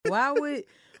why would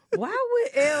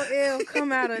LL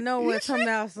come out of nowhere talking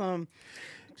about some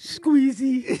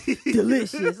squeezy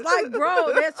delicious? Like,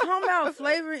 bro, they're talking about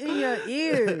flavor in your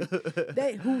ear.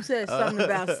 Who said something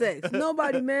about sex?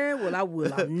 Nobody, man. Well, I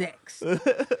will. I'm next.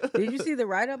 Did you see the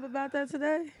write-up about that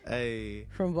today? Hey,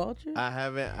 from Vulture? I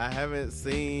haven't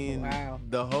seen Wow.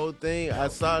 the whole thing. I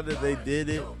saw that they did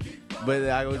it, but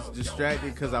I was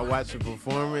distracted because I watched the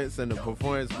performance, and the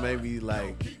performance made me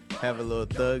like have a little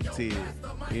thug tear,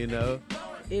 you know?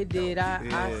 It did.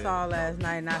 I saw last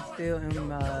night, and I still am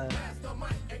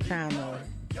trying to.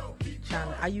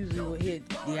 I usually would hit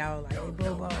the hour like, hey,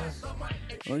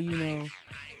 Bobos, or you know.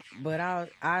 But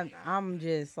I'm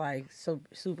just like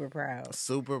super proud.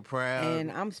 Super proud.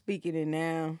 And I'm speaking it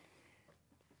now.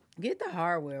 Get the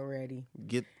hardware ready.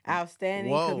 Get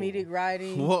outstanding comedic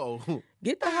writing. Whoa.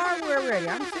 Get the hardware ready.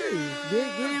 I'm serious. Get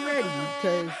it ready,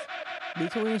 because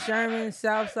between Sherman and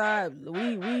Southside,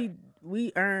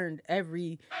 we earned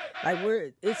every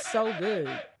it's so good.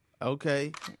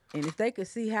 Okay. And if they could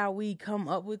see how we come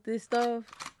up with this stuff,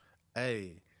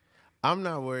 hey, I'm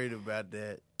not worried about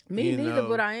that. Me neither,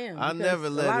 but I am. I'll never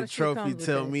let a trophy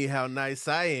tell me how nice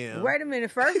I am. Wait a minute.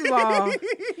 First of all,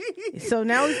 so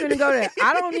now we're finna go there.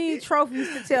 I don't need trophies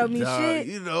to tell me shit.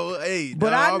 You know, hey.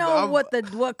 But I know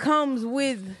what comes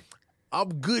with.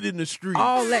 I'm good in the streets.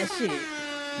 All that shit.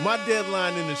 My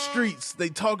deadline in the streets. They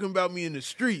talking about me in the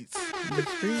streets. The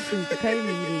streets need to pay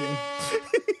me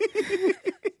then.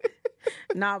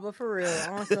 Nah, but for real,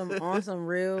 on some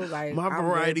real like. My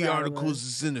variety articles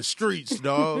is in the streets,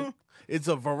 dog. It's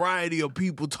a variety of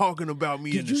people talking about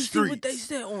me in the streets. Did you see what they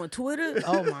said on Twitter?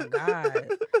 Oh, my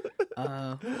God.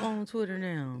 Who on Twitter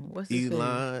now? What's his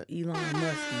Elon. Name?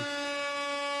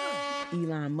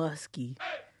 Elon Muskie.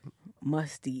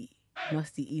 Musty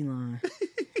Elon.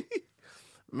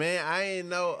 Man, I ain't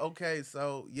know. Okay,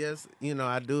 so, yes,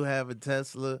 I do have a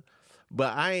Tesla.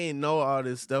 But I ain't know all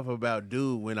this stuff about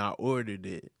dude when I ordered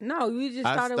it. No, we just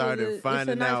thought it's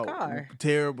a nice car.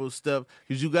 Terrible stuff.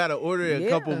 Because you got to order it a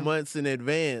couple months in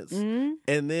advance. Mm-hmm.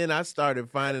 And then I started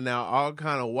finding out all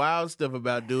kind of wild stuff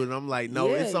about dude. And I'm like,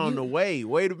 no, it's on the way.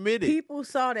 Wait a minute. People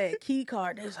saw that key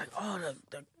card. They was like, oh,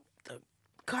 the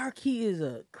car key is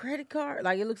a credit card?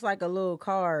 Like, it looks like a little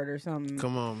card or something.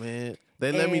 Come on, man.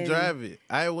 They let me drive it.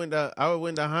 I went to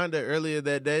Honda earlier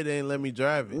that day. They didn't let me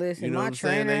drive it. Listen, you know what I'm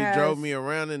saying? They drove me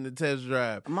around in the test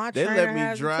drive. They let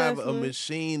me drive a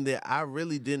machine that I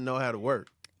really didn't know how to work.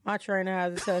 My trainer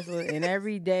has a Tesla, and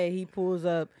every day he pulls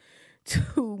up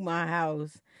to my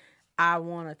house, I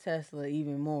want a Tesla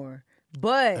even more.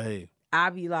 But I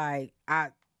be like, I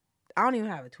don't even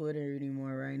have a Twitter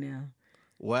anymore right now.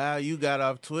 Wow, you got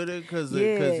off Twitter because of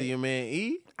your man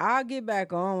E? I'll get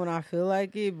back on when I feel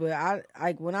like it, but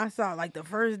when I saw like the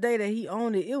first day that he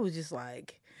owned it, it was just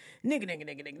like nigga.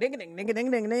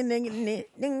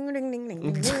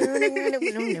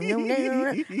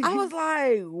 I was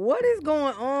like, what is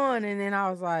going on? And then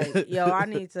I was like, yo, I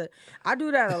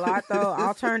do that a lot though.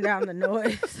 I'll turn down the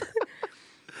noise.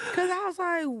 Cause I was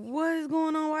like, what is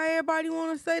going on? Why everybody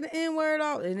want to say the N-word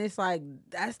all? And it's like,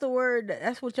 that's the word.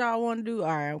 That's what y'all want to do. All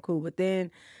right, I'm cool. But then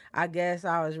I guess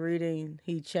I was reading,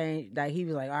 he changed, like he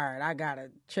was like, all right, I got to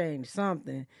change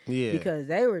something. Yeah. Because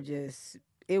they were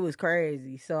it was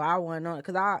crazy. So I went on,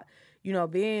 because I,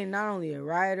 being not only a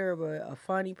writer, but a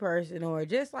funny person or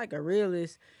just like a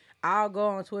realist, I'll go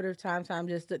on Twitter time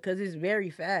just because it's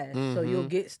very fast. Mm-hmm. So you'll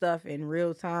get stuff in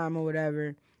real time or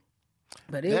whatever.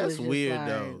 But that's weird like,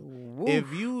 though. Woof.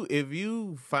 If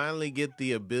you finally get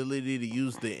the ability to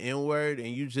use the N-word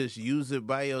and you just use it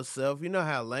by yourself, you know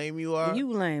how lame you are?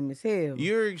 You lame as hell.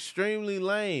 You're extremely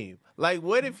lame. Like,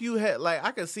 what if you had, like,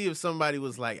 I could see if somebody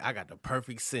was like, I got the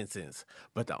perfect sentence,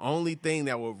 but the only thing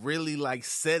that would really, like,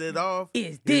 set it off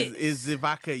is if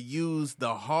I could use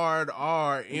the hard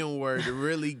R N-word to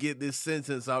really get this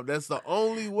sentence off. That's the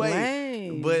only way.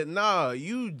 Lame. But no,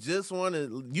 you just want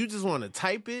to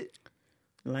type it.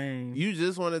 Lame. You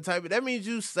just want to type it. That means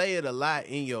you say it a lot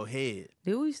in your head.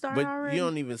 Did we start but already? You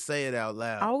don't even say it out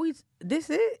loud. Always. This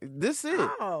it? This it.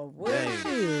 Oh, well,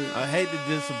 shit. I hate to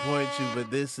disappoint you, but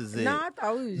this is it. No, I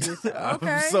thought we was just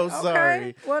okay. I'm so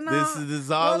sorry. Well, no. This is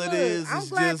all it is. I'm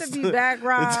glad to be back,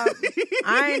 Rob.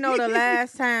 I ain't know the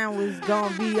last time was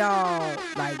gonna be all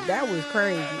like that was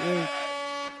crazy. And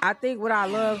I think what I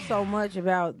love so much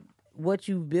about what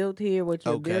you built here, what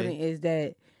you're building, is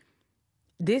that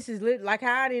this is like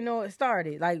how I didn't know it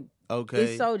started. Like,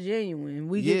 it's so genuine.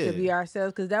 We get to be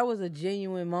ourselves, because that was a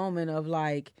genuine moment of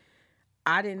like,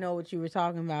 I didn't know what you were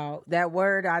talking about. That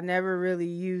word, I never really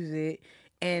use it,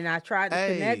 and I tried to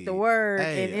connect the word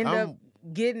and end up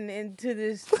getting into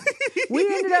this We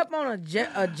ended up on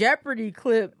a Jeopardy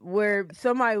clip where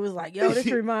somebody was like, "Yo, this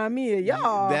remind me of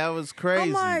y'all." That was crazy.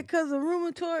 I'm like, "Cause of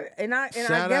rheumatoid," and I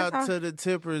shout guess out to the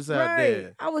tippers out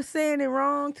there. I was saying it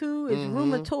wrong too. It's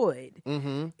rheumatoid.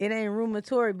 Mm-hmm. It ain't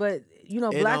rheumatoid, but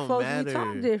black folks we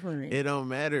talk different. It don't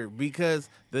matter because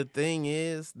the thing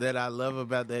is that I love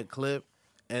about that clip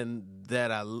and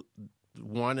that I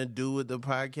want to do with the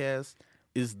podcast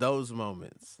is those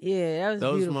moments. Yeah, that was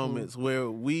those beautiful. moments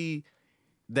where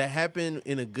that happen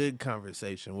in a good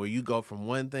conversation where you go from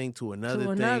one thing to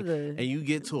another thing and you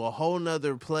get to a whole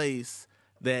nother place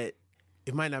that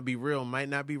it might not be real,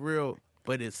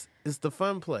 but it's the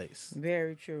fun place.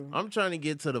 Very true. I'm trying to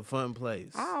get to the fun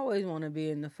place. I always want to be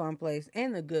in the fun place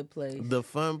and the good place. The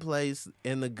fun place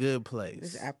and the good place.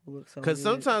 This apple looks so good. Because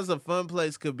sometimes the fun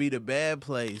place could be the bad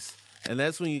place, and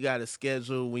that's when you got to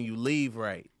schedule when you leave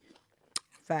right.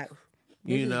 Fact.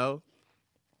 You know?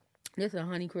 This is a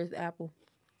Honeycrisp apple.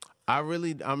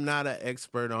 I'm not an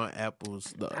expert on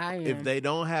apples. I am. If they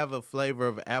don't have a flavor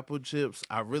of apple chips,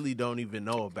 I really don't even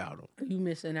know about them. You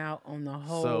missing out on the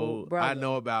whole. So brother. I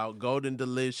know about Golden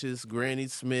Delicious, Granny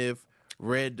Smith,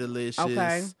 Red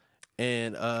Delicious,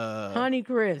 and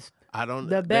Honeycrisp.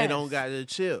 They don't got a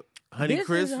chip.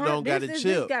 Honeycrisp don't got a chip.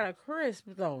 This got a crisp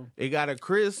though. It got a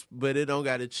crisp, but it don't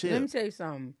got a chip. Let me tell you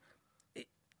something.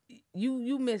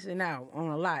 You missing out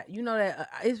on a lot. You know that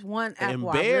it's one apple.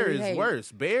 And Bear really is hate.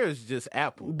 worse. Bear is just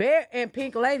apple. Bear and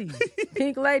Pink Lady.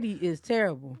 Pink Lady is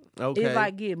terrible. Okay. It's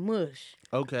like get mush.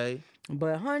 Okay.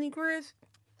 But Honeycrisp,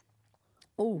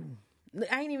 ooh,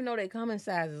 I didn't even know they come in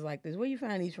sizes like this. Where you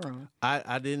find these from?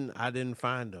 I didn't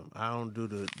find them. I don't do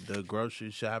the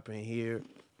grocery shopping here.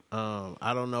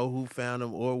 I don't know who found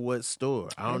them or what store.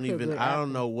 I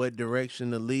don't know what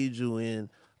direction to lead you in.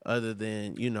 Other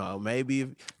than, maybe if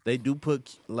they do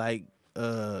put like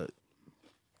little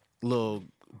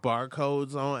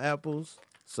barcodes on apples.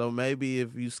 So maybe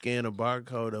if you scan a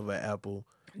barcode of an apple,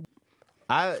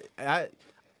 I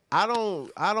don't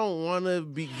want to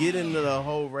be getting into the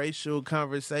whole racial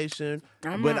conversation,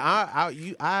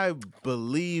 I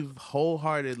believe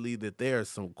wholeheartedly that there are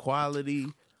some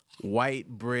quality white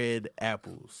bread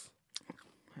apples.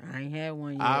 I ain't had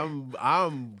one yet.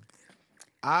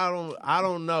 I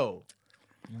don't know.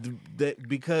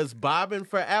 Because bobbing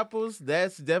for apples,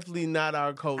 that's definitely not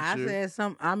our culture. I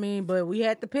said but we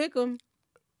had to pick them.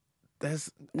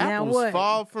 Apples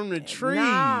fall from the tree.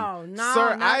 No,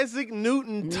 Sir Isaac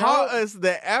Newton taught us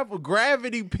that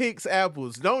gravity picks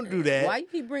apples. Don't do that. Why you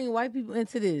keep bringing white people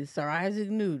into this, Sir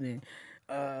Isaac Newton?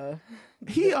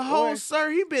 He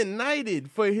been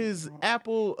knighted for his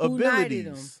apple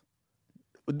abilities.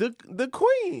 The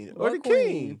queen or the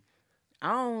king.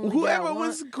 Whoever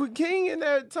was king in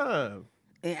that time.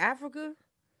 In Africa?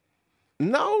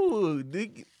 No,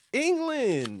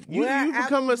 England. You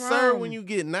become a sir when you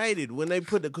get knighted. When they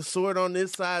put the sword on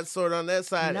this side, sword on that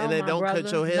side, and they don't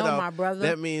cut your head off.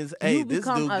 That means, hey, this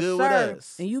dude good with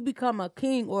us. And you become a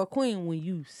king or a queen when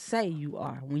you say you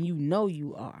are, when you know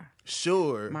you are.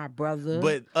 Sure. My brother.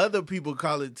 But other people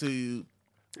call it to you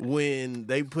when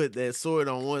they put that sword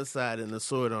on one side and the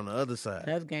sword on the other side.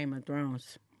 That's Game of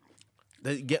Thrones.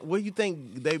 What do you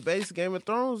think they base Game of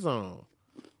Thrones on?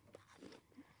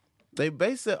 They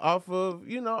base it off of,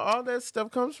 all that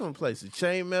stuff comes from places.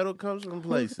 Chain metal comes from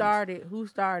places. Who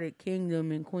started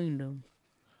Kingdom and Queendom?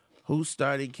 Who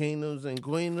started Kingdoms and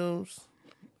Queendoms?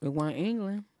 It wasn't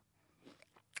England.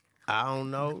 I don't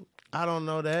know. I don't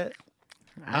know that.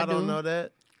 I don't know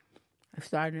that. It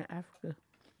started in Africa.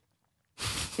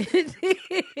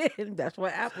 That's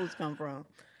where apples come from.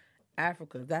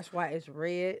 Africa. That's why it's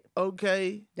red.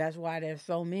 Okay. That's why there's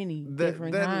so many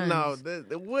different kinds.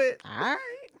 What? All right.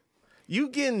 You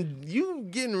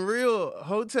getting real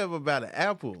hotep about an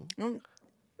apple.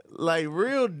 Like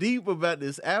real deep about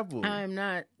this apple. I'm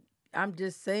not. I'm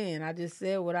just saying. I just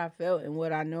said what I felt and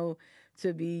what I know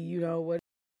to be, what.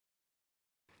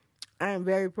 I am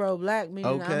very pro-black. Meaning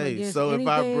I'm against anything. If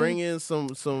I bring in some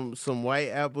white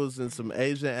apples and some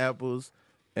Asian apples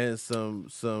and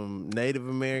some Native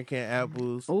American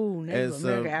apples. Ooh, Native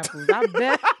American apples.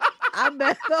 I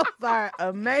bet those are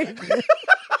amazing.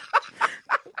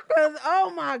 Because,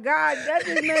 oh my God, that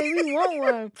just made me want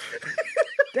one.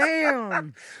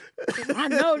 Damn.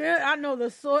 I know the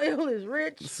soil is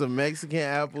rich. Some Mexican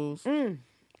apples.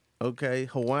 Okay,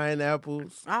 Hawaiian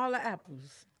apples. All the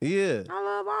apples. Yeah. I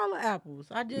love all the apples.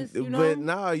 I just, But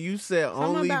no, you said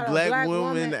only black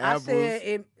women apples.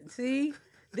 I said,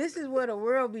 this is what the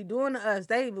world be doing to us.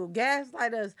 They will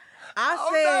gaslight us.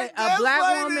 I said a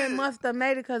black woman must have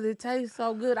made it because it tastes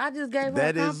so good. I just gave her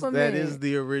a compliment. That is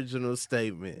the original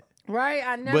statement. Right,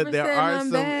 I never but there said are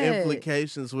nothing some bad.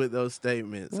 implications with those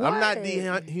statements. What? I'm not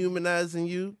dehumanizing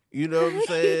you. You know what I'm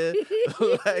saying?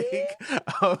 Like,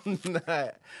 I'm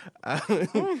not.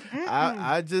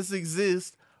 I just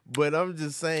exist, but I'm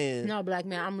just saying. No, black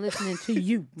man, I'm listening to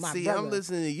you, my See, brother. I'm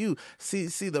listening to you.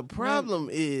 See, the problem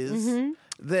is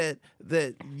that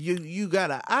you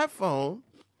got an iPhone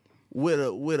with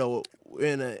a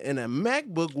in a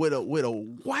MacBook with a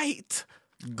white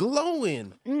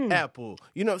glowing apple.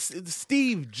 You know,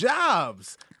 Steve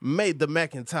Jobs made the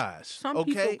Macintosh. Some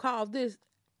people call this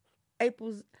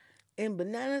apples and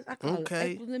bananas. I call it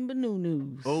apples and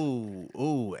bananas.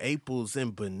 Oh, apples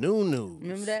and bananas.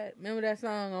 Remember that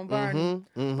song on Barney?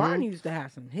 Barney used to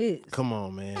have some hits. Come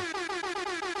on, man.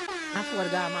 I swear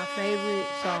to God, my favorite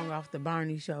song off the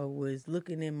Barney show was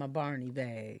 "Looking in My Barney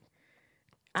Bag."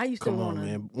 I used to want to.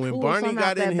 Man. When Barney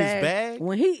got in his bag,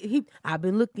 when he, I've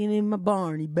been looking in my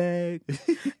Barney bag,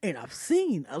 and I've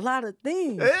seen a lot of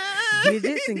things,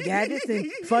 gadgets and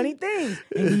funny things,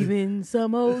 and even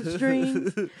some old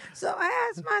strings. So I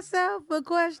asked myself a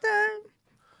question: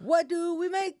 what do we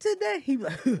make today? He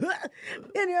like,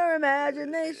 in your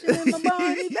imagination, in my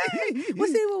Barney bag.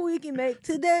 We'll see what we can make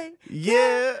today.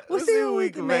 Yeah, we'll see what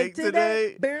we can make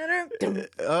today.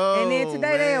 Oh, and then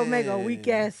today they'll make a man. weak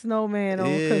ass snowman on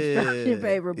construction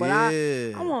paper. But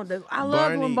I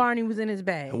loved when Barney was in his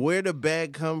bag. Where the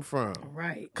bag come from?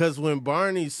 Right. Because when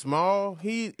Barney's small,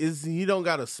 he don't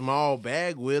got a small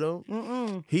bag with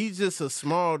him. He's just a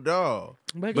small dog.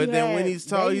 But then when he's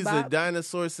tall, he's a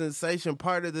dinosaur sensation.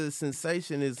 Part of the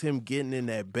sensation is him getting in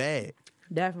that bag.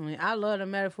 Definitely. I love the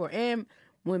metaphor. And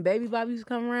when Baby Bob used to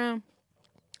come around,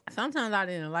 sometimes I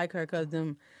didn't like her because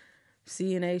them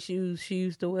CNA shoes she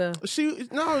used to wear. She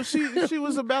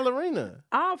was a ballerina.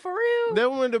 Oh, for real? They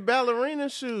were the ballerina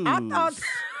shoes. I thought...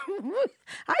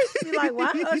 I used to be like,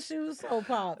 why her shoes so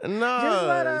pop?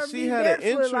 No, she had an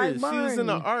interest. Like she was in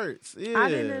the arts. Yeah. I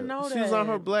didn't know that. She was on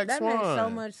her Black Swan. That makes so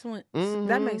much sense.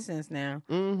 That makes sense now.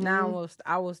 Now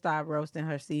I will stop roasting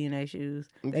her CNA shoes.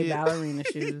 They ballerina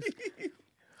shoes.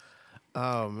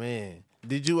 Oh, man.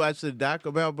 Did you watch the doc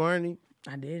about Barney?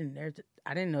 I didn't.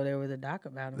 I didn't know there was a doc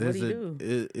about him. What do you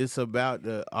do? It's about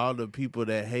all the people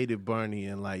that hated Barney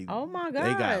and like. Oh my God!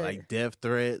 They got like death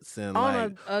threats and on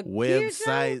like a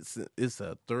websites. It's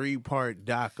a 3-part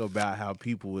doc about how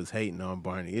people was hating on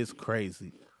Barney. It's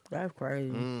crazy. That's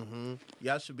crazy.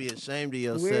 Y'all should be ashamed of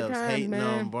yourselves hating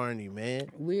on Barney, man.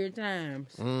 Weird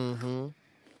times. No,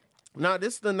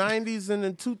 this is the 90s and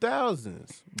the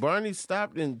 2000s. Barney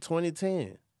stopped in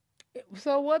 2010.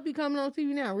 So what be coming on TV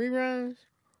now? Reruns?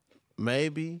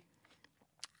 Maybe.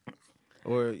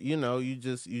 Or, you know, you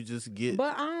just get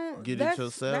it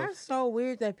yourself. That's so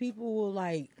weird that people will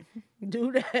like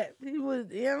do that. I don't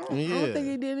think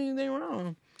he did anything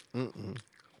wrong.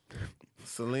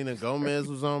 Selena Gomez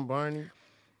was on Barney.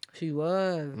 She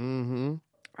was.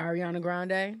 Ariana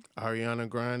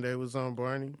Grande was on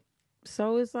Barney.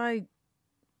 So it's like,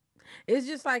 it's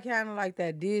just like kind of like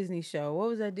that Disney show. What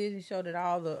was that Disney show that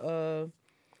all the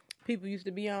people used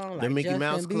to be on? Like the Mickey Justin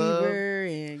Mouse Bieber Club.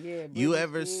 And you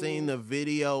ever seen the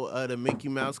video of the Mickey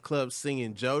Mouse Club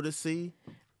singing Jodeci?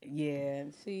 Yeah,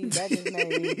 see, that just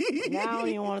made me. Now I don't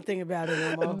even want to think about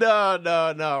it no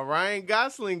more. No. Ryan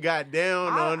Gosling got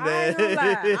down on that. I ain't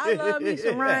gonna lie. I love me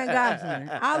some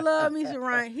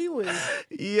Ryan Gosling. He was.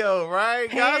 Yo,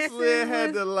 Ryan Gosling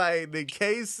had the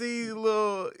KC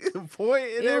little point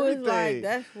and everything. Was like,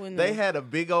 that's when they had a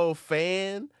big old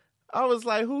fan. I was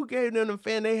like, who gave them the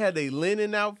fan? They had their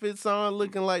linen outfits on,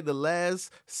 looking like the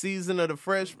last season of the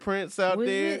Fresh Prince out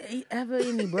there. Was there ever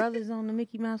any brothers on the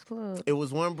Mickey Mouse Club? It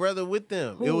was one brother with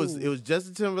them. Who? It was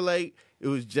Justin Timberlake. It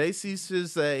was JC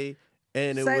Chasez,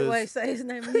 and say his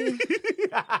name again.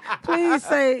 Please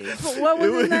say what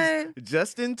was his name?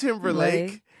 Justin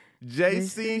Timberlake,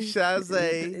 JC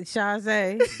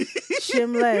Chasez,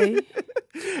 Chimley,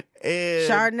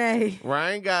 and Chardonnay,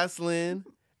 Ryan Gosling,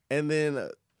 and then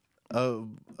a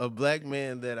black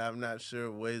man that I'm not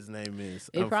sure what his name is.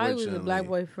 It probably was a black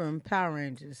boy from Power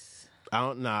Rangers. I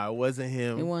don't know. It wasn't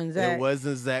him. It wasn't Zach. It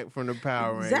wasn't Zach from the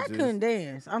Power Rangers. Zach couldn't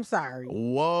dance. I'm sorry.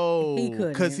 Whoa. He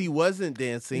couldn't. Because he wasn't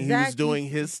dancing. He was doing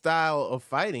his style of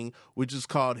fighting, which is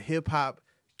called hip-hop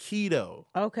keto.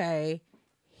 Okay.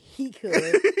 He could.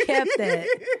 Kept that.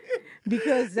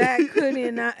 Because Zach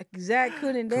couldn't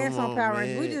dance on Power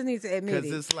Rangers. We just need to admit it.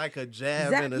 Because it's like a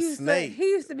jab and a snake.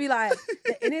 He used to be like,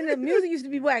 and then the music used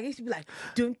to be whack. He used to be like,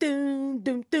 dum dum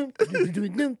dum dum dum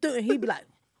dum dum, and he'd be like,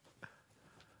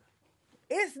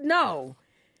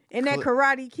 And that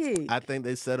Karate Kid. I think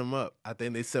they set him up. I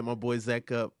think they set my boy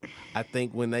Zach up. I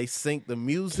think when they synced the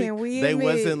music, they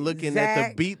wasn't looking Zach at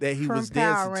the beat that he was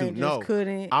dancing to. No,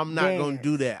 I'm not going to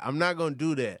do that. I'm not going to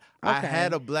do that. Okay. I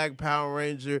had a Black Power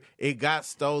Ranger. It got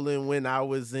stolen when I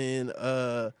was in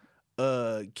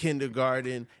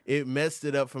kindergarten. It messed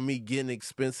it up for me getting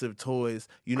expensive toys.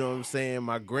 You know what I'm saying?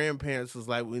 My grandparents was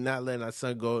like, we're not letting our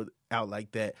son go out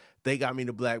like that. They got me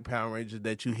the Black Power Ranger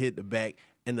that you hit the back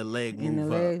and the leg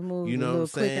move up. You know what I'm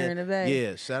saying? In the back.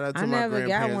 Yeah, shout out to my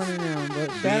grandparents. I never got one of them,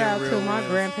 but shout out to my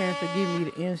grandparents for giving me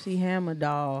the MC Hammer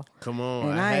doll. Come on,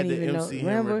 and I had the MC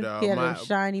Hammer doll. He had those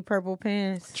shiny purple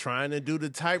pants. Trying to do the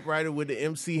typewriter with the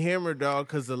MC Hammer doll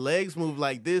because the legs move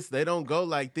like this. They don't go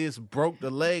like this. Broke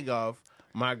the leg off.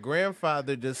 My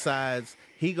grandfather decides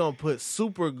he gonna put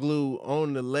super glue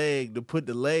on the leg to put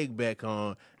the leg back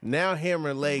on. Now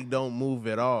Hammer leg don't move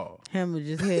at all. Hammer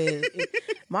just had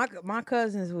my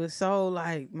cousins was so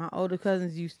like my older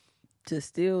cousins used to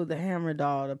steal the Hammer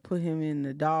doll to put him in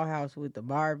the dollhouse with the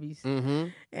Barbies. Mm-hmm.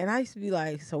 And I used to be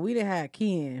like, so we didn't have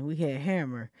Ken, we had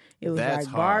Hammer. It was That's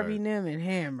like hard. Barbie, them, and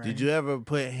Hammer. Did you ever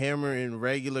put Hammer in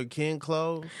regular Ken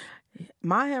clothes?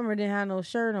 My Hammer didn't have no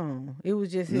shirt on. It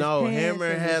was just his pants Hammer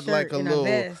and had like a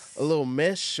little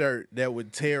mesh shirt that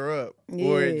would tear up,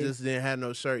 or it just didn't have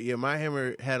no shirt. Yeah, my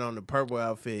Hammer had on the purple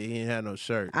outfit. He didn't have no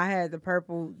shirt. I had the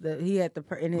purple. He had the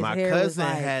and his my hair cousin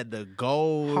was like had the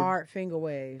gold hard finger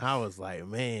waves. I was like,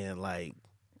 man, like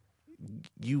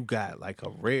you got like a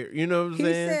rare. You know what I'm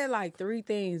saying? He said like 3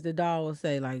 things. The doll would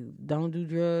say like, don't do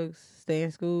drugs, stay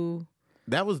in school.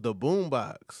 That was the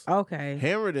boombox. Okay.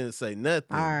 Hammer didn't say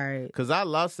nothing. All right. Because I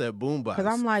lost that boombox. Because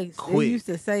I'm like, quick. It used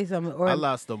to say something. Or, I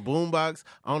lost the boombox.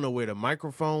 I don't know where the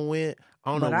microphone went.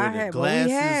 I don't know where the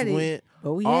glasses went.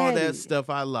 All that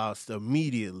stuff I lost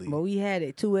immediately. But we had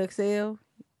it. 2XL.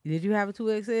 Did you have a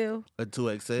 2XL? A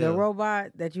 2XL? The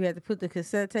robot that you had to put the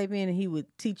cassette tape in and he would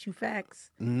teach you facts?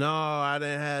 No, I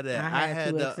didn't have that. I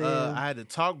had the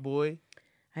Talk Boy.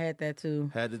 I had that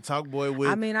too. Had the Talk Boy with.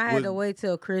 I mean, I had to wait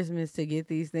till Christmas to get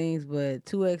these things, but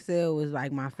 2XL was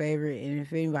like my favorite. And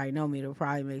if anybody know me, it'll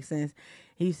probably make sense.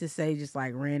 He used to say just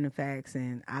like random facts,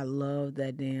 and I love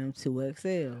that damn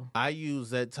 2XL. I used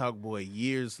that Talk Boy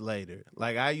years later.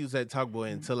 Like, I used that Talk Boy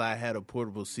until I had a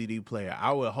portable CD player.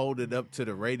 I would hold it up to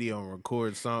the radio and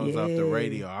record songs off the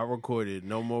radio. I recorded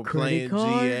No More Playing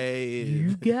GA.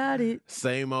 You got it.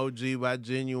 Same OG by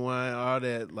Genuine, all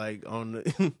that, like, on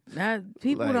the... that,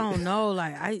 people like, don't know,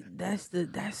 like, that's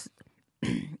excuse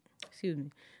me.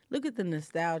 Look at the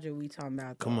nostalgia we talking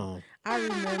about, though. Come on. I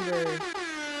remember...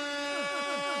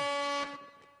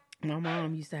 My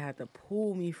mom used to have to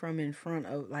pull me from in front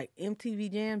of, like,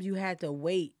 MTV Jams. You had to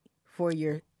wait for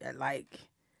your, like...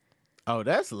 Oh,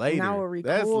 that's later.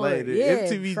 That's later. Yeah,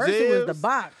 MTV first Jams, it was the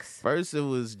box. First it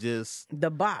was just... The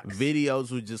box.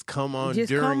 Videos would just come on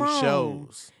during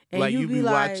shows. And like, you'd be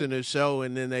watching a show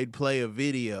and then they'd play a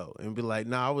video and be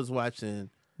like, I was watching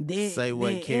Say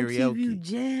What Karaoke. MTV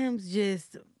Jams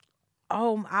just...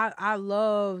 Oh, I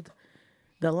loved...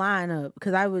 the lineup,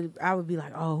 because I would be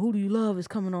like, oh, Who Do You Love is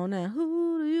coming on now.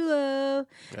 Who do you love?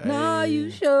 Hey. Are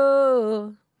you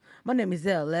sure? My name is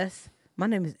LS. My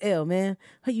name is L, man.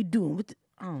 How you doing?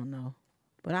 I don't know,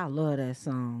 but I love that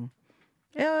song.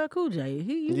 LL Cool J.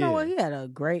 You know what? He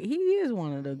is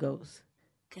one of the GOATs.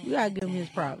 You gotta give him his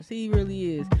props. He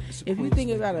really is. If you think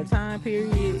about a time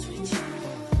period,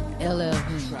 LL.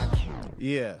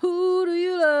 Yeah. Who do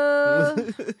you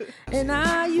love? And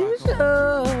are you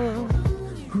sure?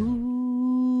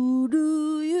 Who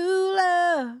do you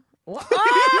love?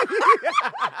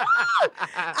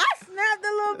 I snapped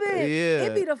a little bit. Yeah.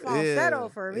 It'd be the falsetto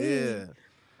for me. Yeah.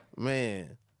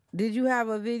 Man. Did you have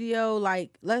a video,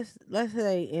 like, let's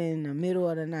say in the middle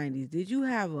of the 90s, did you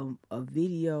have a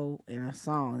video and a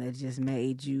song that just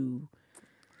made you...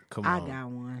 Come on. I got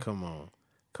one.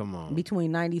 Come on.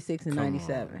 Between 96 and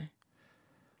 97.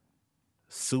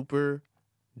 Super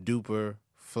Duper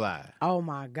Fly. Oh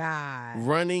my God.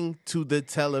 Running to the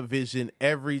television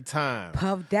every time.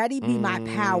 Puff Daddy be my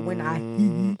pal when I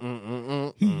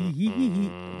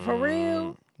For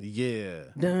real? Yeah.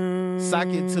 Sock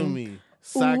it to me.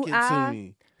 Sock it to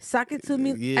me. Sock it to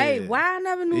me. Yeah. Hey, why I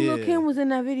never knew Lil' Kim was in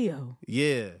that video?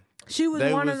 Yeah. She was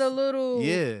one of the little...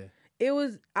 Yeah. It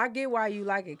was... I get why you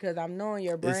like it, because I'm knowing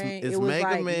your brain. It's it was Mega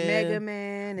like Man, Mega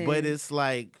Man. And but it's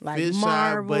like Fish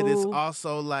Eye, but it's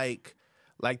also like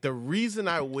the reason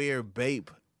I wear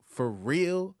Bape for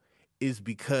real is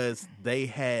because they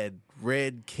had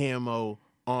red camo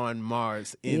on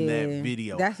Mars in that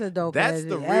video. That's a dope. That's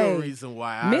the real reason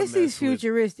why I Missy's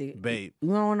futuristic. Bape. You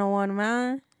want to know one of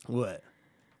mine? What?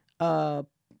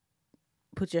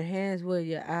 put your hands where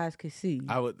your eyes could see.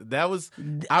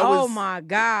 Oh my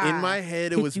God. In my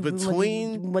head, it was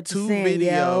between two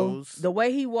videos. Yo. The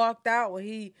way he walked out,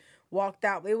 it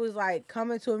was like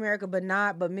Coming to America,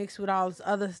 but mixed with all this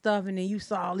other stuff. And then you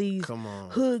saw all these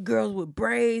hood girls with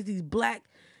braids, these black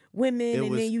women,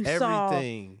 and then you saw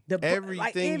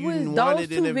everything you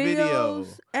wanted in a video.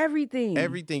 Everything.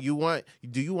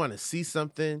 Do you want to see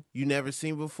something you never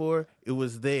seen before? It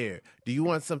was there. Do you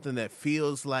want something that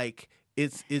feels like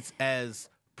it's as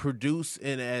produced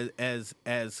and as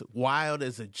wild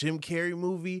as a Jim Carrey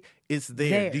movie? It's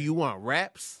there. Do you want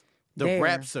raps? The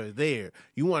raps are there.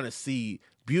 You want to see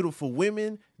beautiful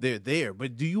women? They're there.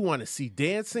 But do you want to see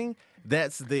dancing?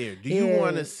 That's there. Do you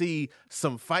want to see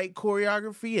some fight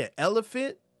choreography? An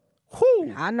elephant?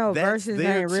 Whew, I know verses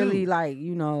ain't really like,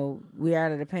 we're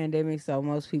out of the pandemic, so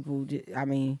most people,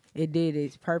 it did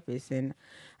its purpose, and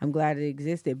I'm glad it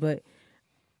existed. But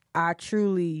I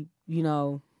truly, Missy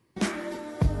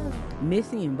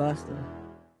and Busta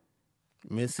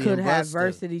could have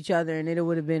versed each other, and it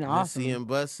would have been awesome. Missy and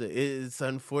Busta. It's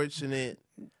unfortunate.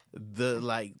 The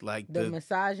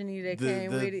misogyny that came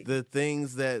with it, the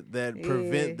things that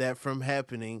prevent that from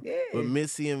happening. Yeah. But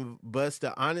Missy and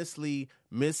Busta, honestly,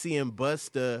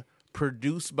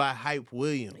 produced by Hype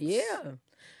Williams. Yeah,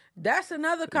 that's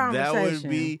another conversation. That would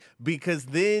be, because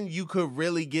then you could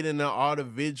really get into all the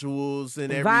visuals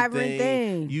and everything. Vibrant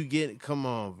Thing. You get, come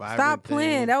on, Vibrant Stop Thing.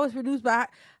 playing. That was produced by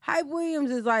Hype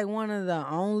Williams. Is like one of the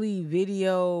only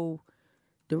video.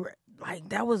 Like,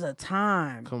 that was a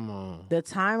time. Come on. The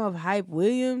time of Hype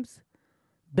Williams.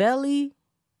 Belly.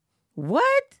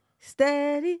 What?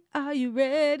 Steady. Are you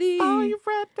ready? Are you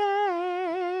ready?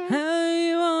 How do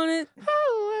you want it?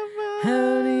 However.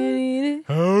 How do you need it?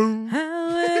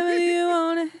 However you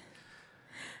want it.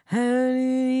 How do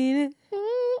you need it?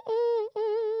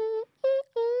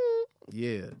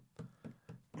 Yeah.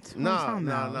 No.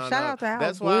 Shout out to Hype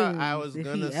That's Williams, why I was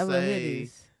going to say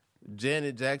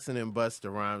Janet Jackson and Busta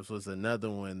Rhymes was another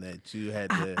one that you had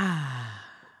to,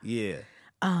 yeah.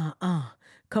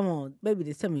 Come on, baby,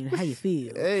 just tell me how you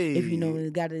feel. Hey. If you know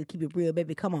you got to keep it real,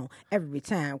 baby, come on. Every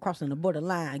time, crossing the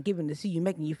borderline, giving to see you,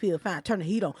 making you feel fine. Turn the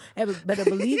heat on. Better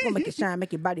believe, gonna make it shine,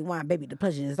 make your body wine, baby. The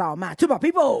pleasure is all mine. To my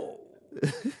people.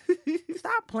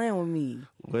 Stop playing with me.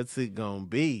 What's it gonna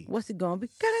be?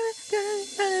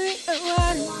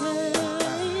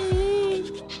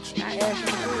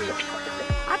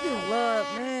 I just love,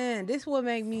 man. This would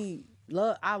make me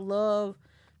love. I love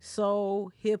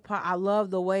soul, hip hop. I love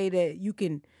the way that you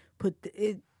can put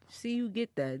it. See, you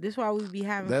get that. This is why we be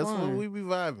having fun. That's when we be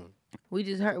vibing. We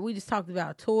just talked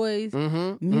about toys,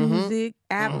 music,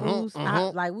 apples.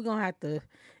 We're gonna have to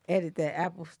edit that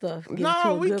Apple stuff.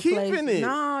 No, we keeping it.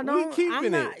 No, we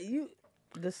keeping it.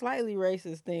 The slightly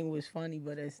racist thing was funny,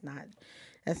 but it's not.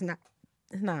 It's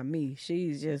not me.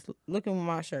 She's just looking what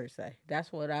my shirt say.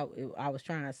 That's what I was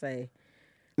trying to say.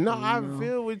 No, I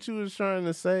feel what you was trying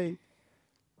to say,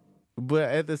 but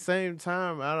at the same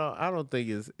time, I don't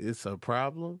think it's a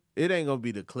problem. It ain't gonna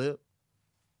be the clip.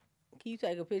 Can you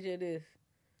take a picture of this?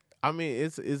 I mean,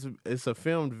 it's a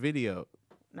filmed video.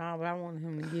 No, but I want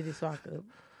him to get it so I could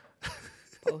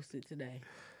post it today.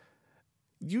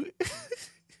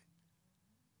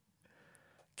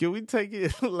 Can we take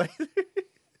it later?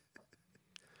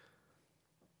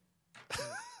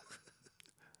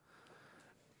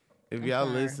 If y'all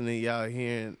listening, y'all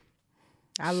hearing,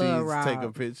 I love Rob. Take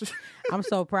a picture. I'm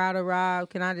so proud of Rob.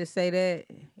 Can I just say that?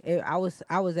 I was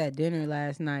at dinner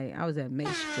last night. I was at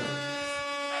Maestro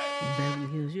in Beverly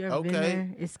Hills. You ever been there?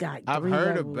 It's got 3 I've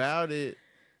heard levels. about it.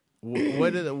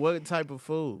 What type of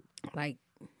food? Like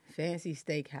fancy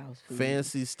steakhouse food.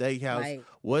 Fancy steakhouse. Like,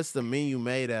 what's the menu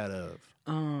made out of?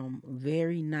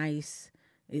 Very nice.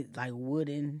 It's like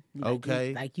wooden. Like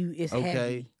it's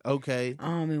heavy. Okay.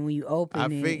 And when you open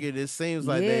it, I figured it seems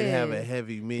like they have a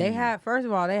heavy menu. First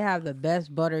of all, they have the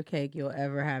best butter cake you'll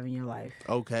ever have in your life.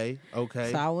 Okay.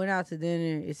 So I went out to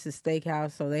dinner. It's a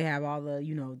steakhouse, so they have all the,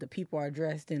 the people are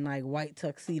dressed in like white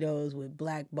tuxedos with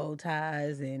black bow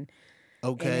ties and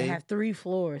and they have 3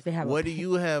 floors. They have. What do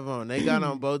you have on? They got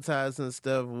on bow ties and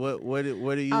stuff. What are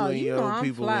you and your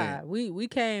people fly. We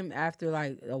came after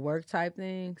like a work type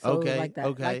thing. So it was like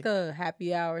that, like the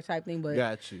happy hour type thing. But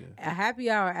got you. A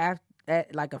happy hour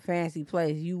at like a fancy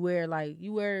place, you wear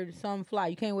some fly.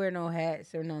 You can't wear no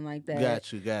hats or nothing like that.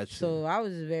 Got you. So I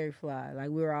was very fly. Like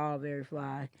we were all very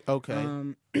fly. Okay.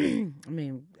 I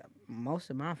mean, most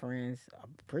of my friends,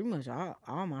 pretty much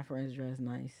all my friends dress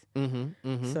nice.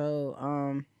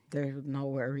 So there's no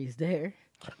worries there.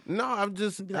 No, I'm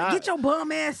just get your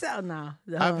bum ass out now.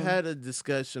 I've had a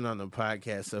discussion on the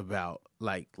podcast about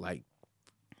like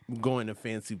going to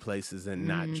fancy places and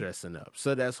not dressing up.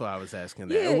 So that's why I was asking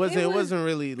that. Yeah, It wasn't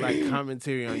really like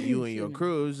commentary on you and your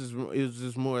crew. It was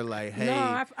just more like, hey,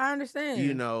 no, I understand.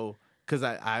 You know, because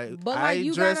I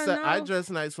dress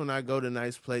nice when I go to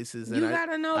nice places, and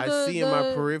I see in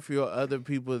my peripheral other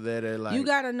people that are like, you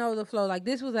gotta know the flow. Like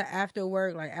this was an after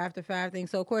work, like after 5 thing.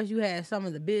 So of course you had some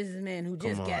of the businessmen who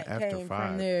just came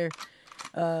from there,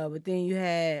 but then you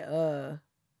had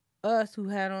us who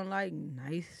had on like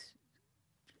nice.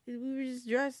 We were just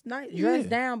dressed nice, dressed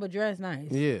down, but dressed nice.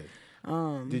 Yeah.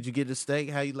 Did you get the steak?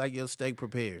 How you like your steak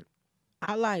prepared?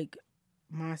 I like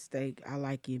my steak. I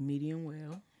like it medium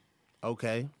well.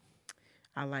 Okay.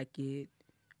 I like it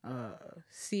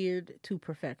seared to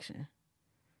perfection.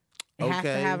 It has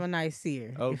to have a nice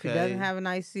sear. Okay. If it doesn't have a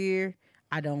nice sear,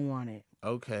 I don't want it.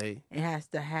 Okay. It has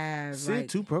to have seared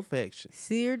to perfection.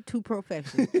 Seared to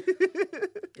perfection.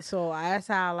 So that's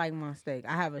how I like my steak.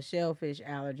 I have a shellfish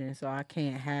allergen, so I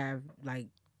can't have like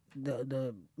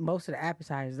the most of the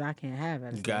appetizers I can't have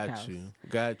at a steakhouse.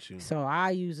 Got you. So I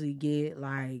usually get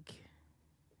like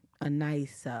a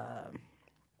nice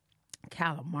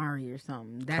calamari or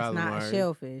something. That's not a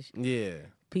shellfish. Yeah.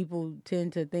 People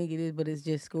tend to think it is, but it's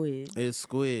just squid. It's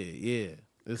squid, yeah.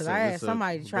 Because I had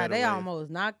somebody try. They almost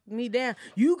knocked me down.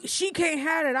 She can't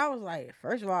have it. I was like,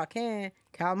 first of all, I can.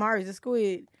 Calamari's a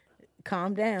squid.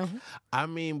 Calm down. I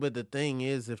mean, but the thing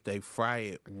is, if they fry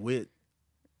it with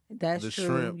the true.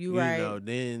 shrimp, you right. know,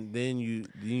 then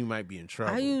you might be in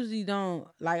trouble. I usually don't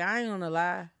like. I ain't gonna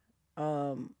lie.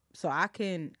 So I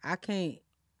can't. I've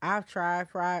had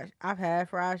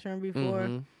fried shrimp before.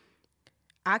 Mm-hmm.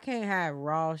 I can't have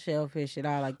raw shellfish at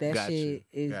all. Like that shit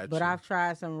is. But I've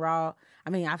tried some raw.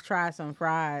 I've tried some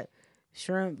fried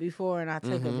shrimp before, and I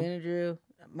took a Benadryl.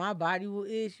 My body will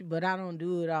itch, but I don't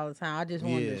do it all the time. I just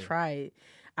wanted to try it.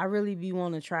 I really be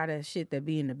wanting to try that shit that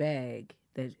be in the bag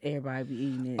that everybody be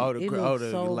eating. It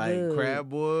looks so like good. Crab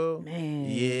boil. Man,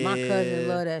 yeah, my cousin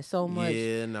love that so much.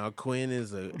 Yeah, no, Quinn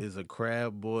is a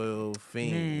crab boil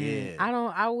fiend. Man,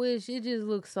 yeah, I wish it just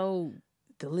looks so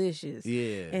delicious.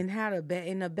 Yeah, and how the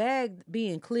bag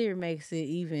being clear makes it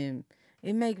even.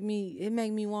 It make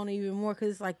me want it even more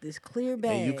because it's like this clear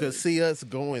bag. And you could see us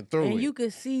going through it. And you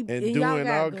could see and doing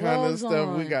all kind of stuff.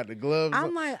 On. We got the gloves.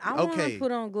 I'm like, I want to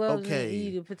put on gloves and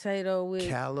eat a potato with.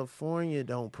 California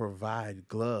don't provide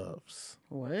gloves.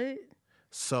 What?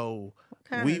 So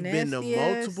we've been to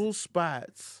multiple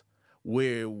spots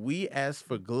where we ask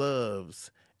for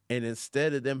gloves, and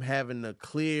instead of them having the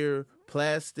clear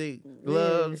plastic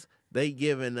gloves, they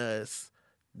giving us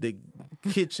the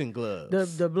kitchen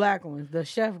gloves, the black ones, the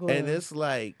chef gloves, and it's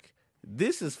like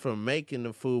this is for making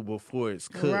the food before it's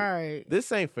cooked. Right. This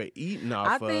ain't for eating off.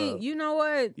 I think you know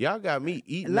what y'all got me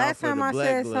eating. Last off time of the I black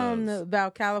said gloves. something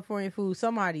about California food,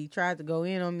 somebody tried to go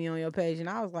in on me on your page, and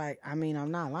I was like, I'm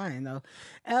not lying though.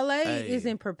 LA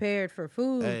isn't prepared for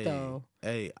food though.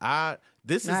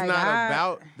 This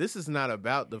is not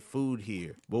about the food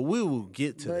here, but we will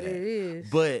get to that. But it is.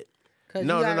 But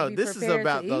no. This is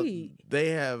about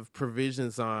they have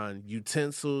provisions on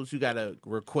utensils. You got to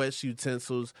request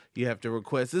utensils. You have to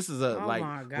request. This is a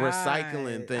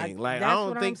recycling thing. I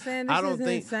don't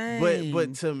think.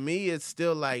 But to me, it's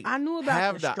still like I knew about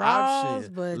have the straws,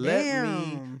 option. But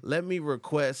let me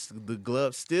request the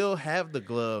gloves. Still have the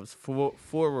gloves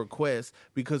for request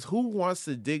because who wants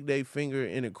to dig their finger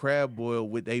in a crab boil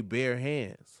with their bare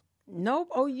hands? Nope.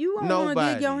 Oh, you don't want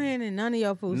to dig your hand in none of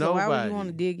your food. So why would you want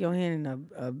to dig your hand in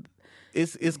a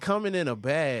It's coming in a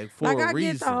bag for a reason. I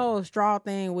get the whole straw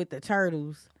thing with the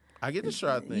turtles. I get the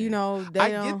straw thing. You know,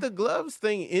 get the gloves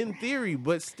thing in theory,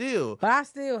 but still. But I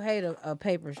still hate a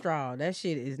paper straw. That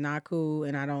shit is not cool,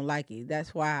 and I don't like it.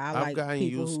 That's why I like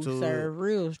people who serve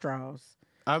real straws.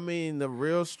 I mean, the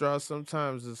real straw,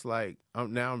 sometimes it's like,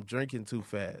 I'm drinking too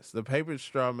fast. The paper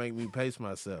straw make me pace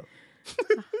myself.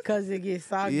 Because it gets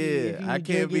soggy. Yeah, I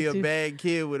can't be a bad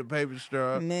kid with a paper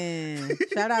straw. Man,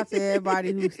 shout out to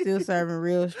everybody who's still serving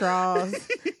real straws.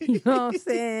 You know what I'm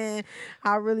saying?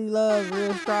 I really love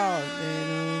real straws.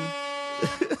 And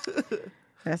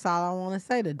that's all I want to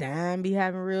say. The dime be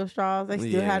having real straws. They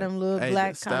still have them little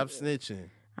black. Stop snitching.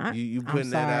 You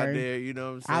putting that out there. You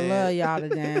know what I'm saying? I love y'all, the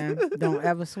dime. Don't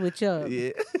ever switch up.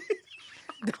 Yeah.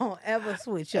 Don't ever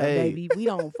switch up, baby. We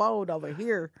don't fold over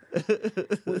here.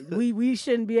 We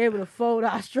shouldn't be able to fold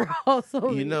our straws.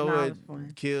 You know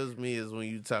what kills me is when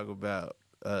you talk about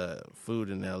food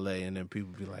in LA and then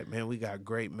people be like, man, we got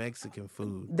great Mexican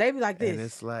food. They be like this. And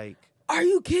it's like, are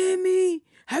you kidding me?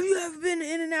 Have you ever been to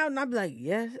In-N-Out? And I'd be like,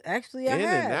 yes, actually I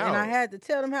have. And I had to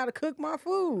tell them how to cook my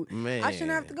food. Man, I shouldn't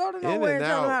have to go to nowhere and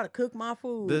tell them how to cook my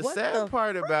food. The sad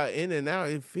part about In-N-Out,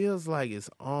 it feels like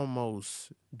it's almost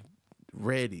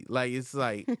ready. Like it's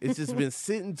just been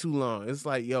sitting too long. It's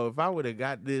like, yo, if I would have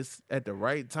got this at the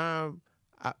right time,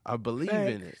 I believe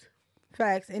in it.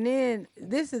 Facts. And then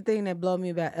this is the thing that blow me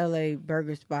about LA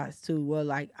burger spots too. Well,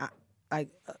 like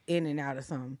In and Out or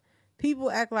something.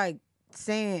 People act like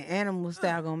saying animal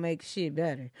style gonna make shit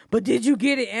better. But did you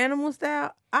get it animal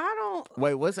style? I don't.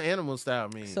 Wait, what's animal style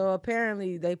mean? So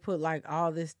apparently they put like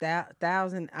all this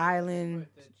Thousand Island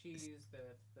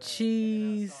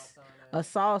cheese, a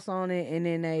sauce on it, and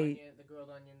then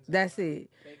that's it.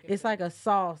 It's like a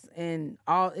sauce and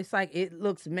all. It's like it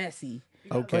looks messy.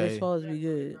 Okay. But it's supposed to be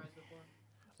good.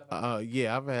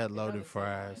 Yeah, I've had loaded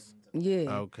fries.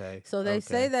 Yeah. Okay. So they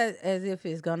say that as if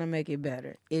it's gonna make it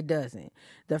better. It doesn't.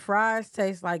 The fries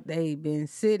taste like they've been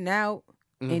sitting out,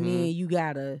 and then you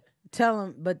gotta tell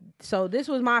them. But so this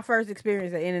was my first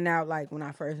experience at In-N-Out, like when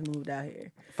I first moved out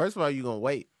here. First of all, you gonna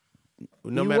wait.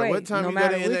 No You matter wait. what time No you go to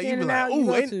matter In-N-Out, which you be like, In-N-Out you ooh,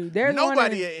 go ain't to. There's nobody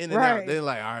one at In-N-Out. right. They're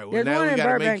like, all right, well There's now one we in gotta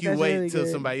Burbank make you that's wait really till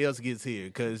good. somebody else gets here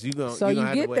because you gonna So you you gonna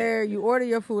have to get wait. there, you order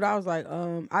your food. I was like,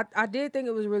 I did think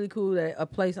it was really cool that a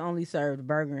place only served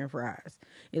burger and fries.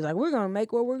 It's like, we're gonna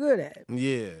make what we're good at.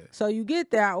 Yeah. So you get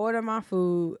there, I order my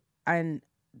food, and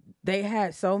they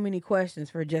had so many questions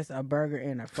for just a burger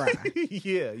and a fry.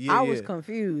 yeah. I was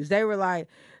confused. They were like,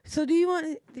 so do you want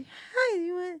a single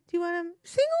or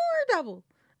a double?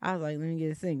 I was like, let me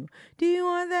get a single. Do you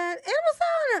want that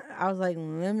animal salad? I was like,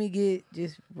 let me get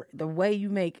just the way you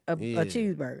make a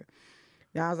cheeseburger.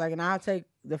 And I was like, and I'll take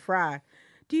the fry.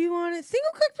 Do you want it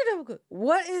single cooked or double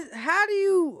cooked?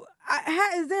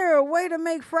 How is there a way to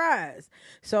make fries?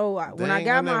 So when I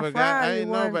got my fries, I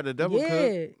didn't know about the double cook.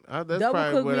 That's double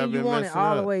probably cook what I've mean you been want it messing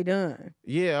all up. the way done.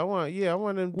 Yeah, I want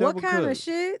them double What kind of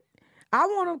shit? I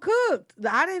want them cooked.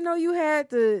 I didn't know you had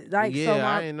to like. Yeah, so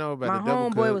I didn't know about my the double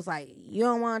homeboy cook. was like, "You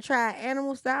don't want to try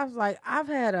animal style?" I was like, "I've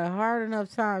had a hard enough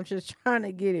time just trying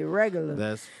to get it regular."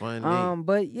 That's funny.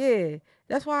 But yeah,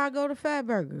 that's why I go to Fat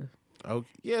Burger. Okay.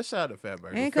 Yeah, shout out to Fat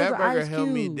Burger. And 'cause Fat of Burger Ice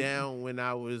helped me Cube. down when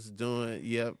I was doing.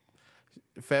 Yep,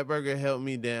 Fat Burger helped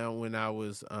me down when I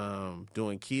was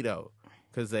doing keto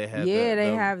because they have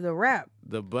they have the wrap.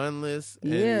 the bunless.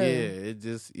 And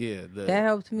That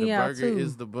helped me the out burger too.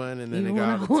 is the bun, and then Even they when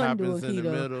got all I the wasn't toppings in the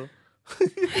doing middle.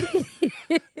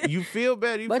 You feel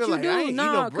better. You But feel you like do, I ain't eat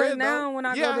nah, no 'cause bread. now though. when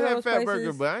I yeah, go to I have those Fat Burger,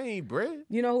 places- but I ain't eat bread.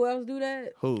 You know who else do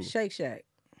that? Who? Shake Shack.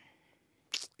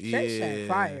 Yeah. Shake Shack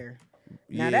fire.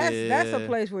 Now that's a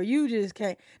place where you just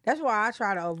can't. That's why I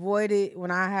try to avoid it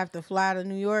when I have to fly to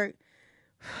New York.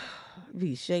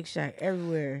 Be Shake Shack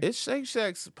everywhere. It's Shake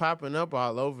Shacks popping up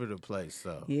all over the place,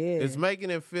 though. Yeah. It's making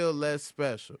it feel less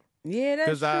special. Yeah,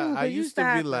 that's true. I used to be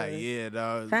have like, yeah,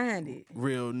 dog, find it.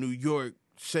 real New York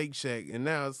Shake Shack, and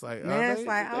now it's like, Now it's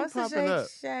like, they it's a popping Shake up.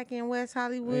 Shack in West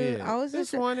Hollywood. Yeah. Oh, it's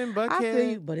This a one in I feel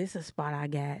you, Buckhead. but it's a spot I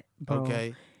got, bro.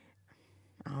 Okay,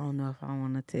 I don't know if I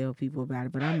want to tell people about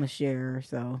it, but I'm a sharer,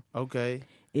 so okay.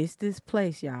 it's this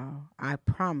place, y'all. I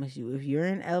promise you, if you're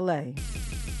in LA,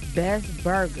 best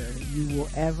burger you will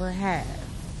ever have.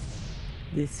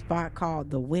 This spot called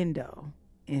The Window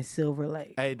in Silver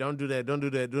Lake. Hey, don't do that. Don't do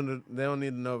that. They don't need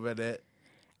to know about that.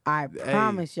 I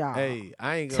promise y'all. Hey,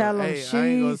 I ain't Tell gonna. them I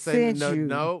ain't gonna she say sent no. you.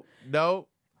 No. Don't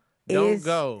It's-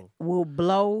 go. Will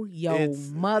blow your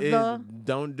mother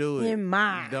don't do it. in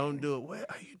mind. Don't do it. What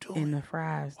are you doing? In the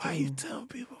fries, Why are too. you telling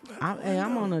people about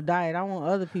I'm on a diet. I want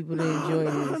other people to enjoy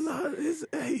this.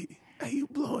 No. Hey, you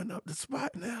blowing up the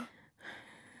spot now?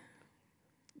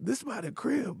 This by the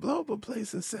crib. Blow up a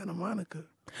place in Santa Monica.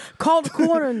 Call the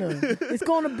coroner. It's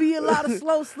going to be a lot of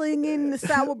slow slinging. The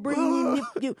sour bringing.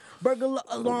 Your burger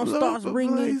alarm starts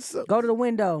ringing. Go to the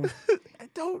window.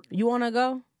 Don't. You want to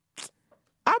go?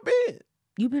 I've been.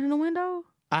 You been in the window?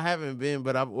 I haven't been,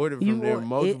 but I've ordered from there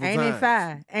multiple ain't times. It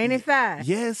fine? Ain't it fine?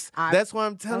 Yes, that's why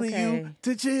I'm telling you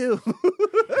to chill.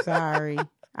 Sorry.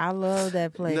 I love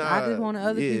that place. I just want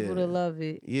other people to love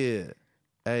it. Yeah.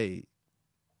 Hey.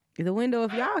 The window,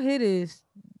 if y'all hit this,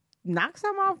 knock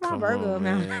some off my burger.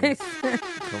 Man.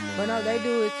 But no, they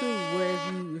do it too.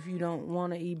 Where if you don't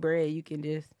want to eat bread, you can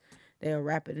they'll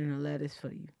wrap it in a lettuce for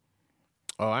you.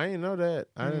 Oh, I didn't know that.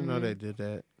 I didn't know they did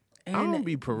that. I don't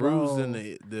be perusing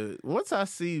the once I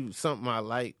see something I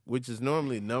like, which is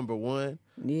normally number one.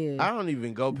 Yeah, I don't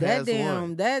even go past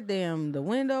one. The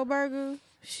window burger.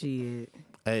 Shit.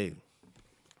 Hey,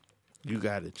 you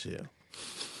gotta chill.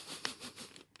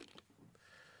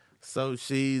 So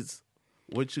SHEEDZ,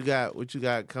 what you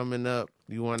got coming up?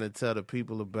 You want to tell the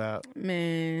people about?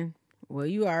 Man, Well,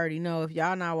 you already know if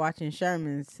y'all not watching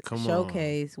Sherman's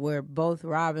showcase, where both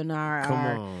Rob and I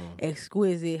are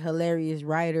exquisite, hilarious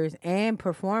writers and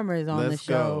performers on the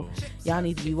show. Y'all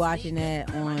need to be watching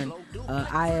that on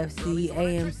IFC,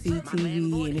 AMC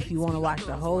TV, and if you want to watch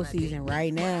the whole season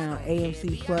right now,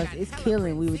 AMC Plus. It's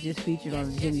killing. We were just featured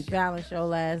on the Jimmy Fallon show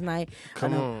last night.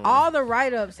 All the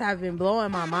write-ups have been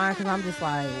blowing my mind because I'm just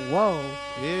like, whoa.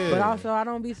 Yeah. But also, I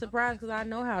don't be surprised because I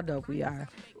know how dope we are.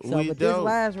 So, but this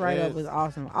last write-up was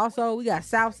awesome. Also, we got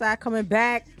Southside coming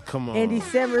back in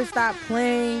December. Stop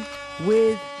playing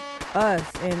with us.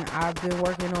 And I've been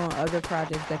working on other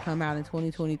projects that come out in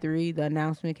 2023. The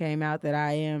announcement came out that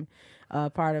I am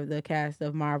part of the cast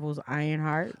of Marvel's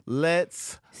Ironheart.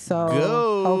 Let's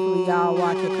go. Hopefully y'all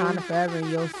watch Wakanda Forever and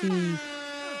you'll see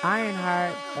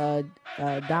Ironheart,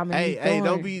 Dominique Hey, Thorne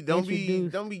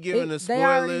don't be giving us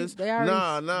spoilers.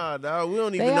 Nah, we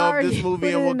don't even know if this movie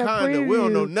in Wakanda. We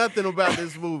don't know nothing about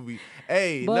this movie.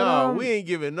 Hey, we ain't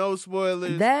giving no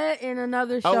spoilers. That in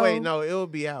another show. Oh wait, no, it'll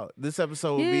be out. This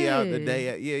episode will be out the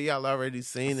day. Yeah, y'all already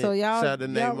seen it. So y'all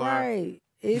Neymar. Right.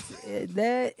 It's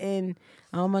that and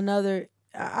another.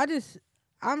 I'm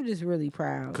just really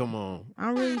proud. Come on.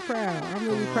 I'm really proud. I'm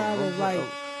really proud of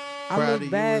proud of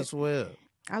you as well.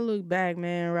 I look back,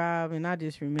 man, Rob, and I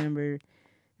just remember,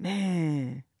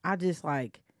 man,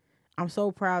 I'm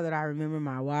so proud that I remember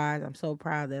my whys. I'm so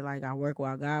proud that, I work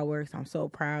while God works. I'm so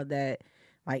proud that,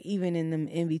 even in them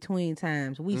in-between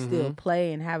times, we still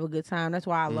play and have a good time. That's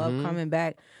why I love coming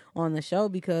back on the show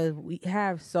because we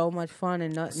have so much fun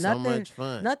and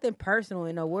nothing personal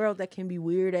in a world that can be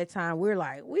weird at times. We're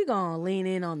like, we're going to lean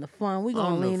in on the fun. We're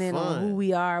going to lean in on who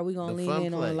we are. We're going to lean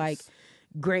in on,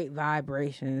 great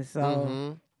vibrations.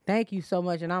 So thank you so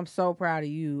much. And I'm so proud of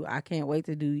you. I can't wait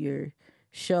to do your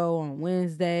show on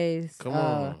Wednesdays. Come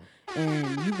on.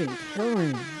 And you've been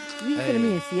killing. You gonna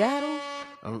be in Seattle?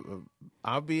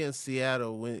 I'll be in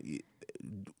Seattle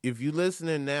if you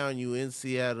listening now and you in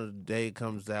Seattle, the day it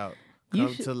comes out.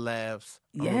 Come to Laughs.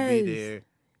 I'm gonna be there.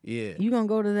 Yeah. You gonna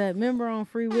go to that? Remember on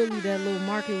Free Willy, that little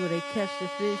market where they catch the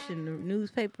fish in the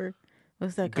newspaper?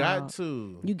 What's that called? Got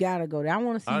to. You gotta go there. I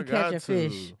want to see you catch a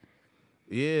fish.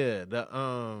 Yeah,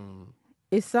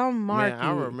 it's some market. Man,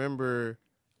 I remember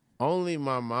only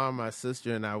my mom, my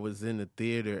sister, and I was in the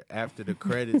theater after the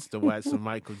credits to watch some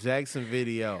Michael Jackson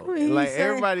video.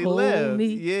 Everybody left.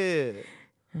 Me. Yeah.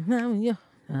 Come on.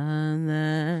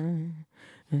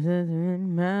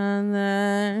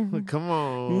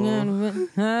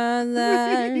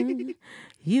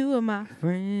 You are my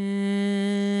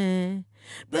friend.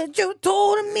 But you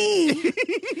told me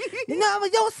I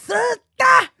was your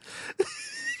sister.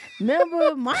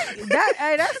 Remember,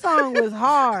 that song was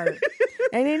hard.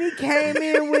 And then he came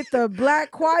in with the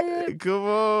black choir. Come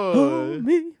on. Hold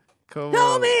me. Come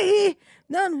on.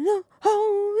 No,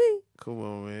 hold me. Come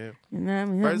on,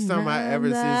 man. First time I ever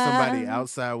seen somebody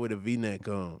outside with a V-neck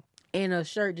on. And a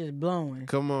shirt just blowing.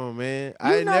 Come on, man.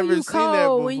 I ain't never seen that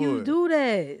before. When you do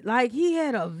that. He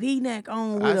had a V-neck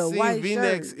on with a white shirt. I seen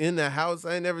V-necks in the house.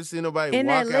 I ain't never seen nobody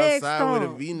walk outside with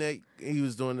a V-neck. He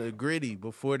was doing the gritty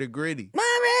before the gritty.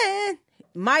 My man.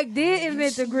 Mike did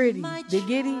invent the gritty. The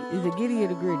giddy is the giddy or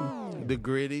the gritty? The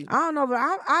gritty. I don't know, but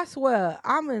I swear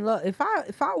I'm in love. If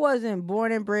I wasn't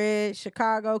born and bred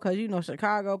Chicago, because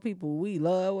Chicago people, we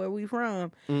love where we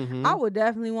from. I would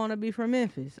definitely want to be from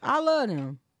Memphis. I love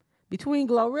them. Between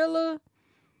Glorilla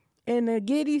and the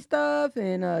Giddy stuff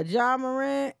and Ja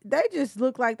Morant, they just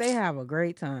look like they have a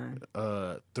great time.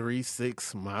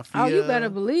 3-6 Mafia. Oh, you better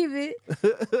believe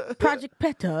it. Project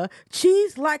Peta,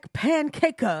 cheese like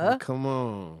pancaker. Come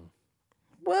on.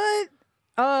 What?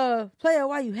 Player,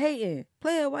 why you hating?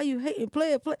 Player, why you hating?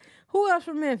 Player. Who else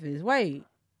from Memphis? Wait,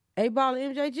 A-Ball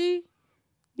and MJG?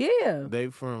 Yeah. They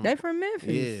from Memphis.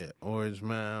 Yeah, Orange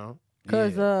Mound.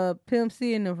 Because Pimp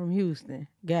C and them from Houston.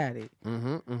 Got it.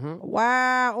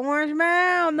 Wow, Orange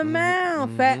Mound, the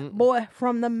Mound. Fat boy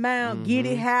from the Mound. Get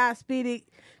it high, spit it,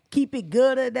 keep it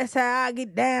good. That's how I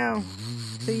get down.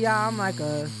 See, y'all, I'm like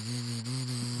a...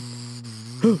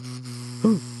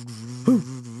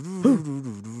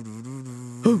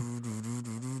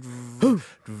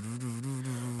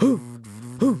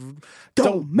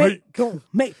 Don't make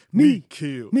me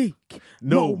kill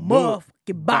no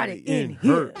motherfucking body in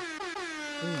here.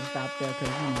 We're going to stop there because,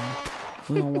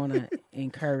 we don't want to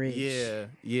encourage. Yeah,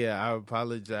 I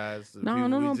apologize. No,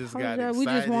 we just got excited.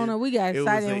 We got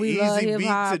excited and we love hip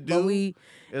hop, but we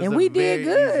did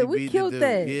good. We killed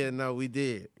that. Yeah, no, we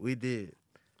did. Man.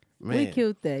 We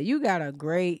killed that. You got a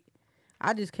great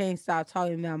I just can't stop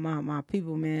talking about my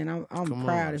people, man. I'm Come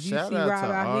proud. on. If you Shout see out Rob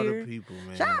to out all here, the people,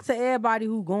 man. shout out to everybody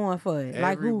who going for it.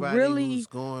 Like who Everybody really who's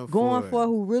going for it.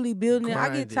 who really building it. I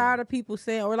get Grinding. tired of people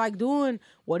saying or like doing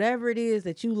whatever it is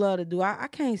that you love to do. I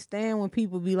can't stand when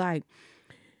people be like,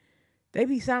 they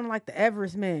be sounding like the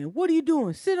Everest man. What are you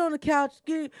doing? Sit on the couch,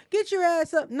 get your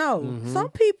ass up. No, some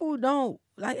people don't.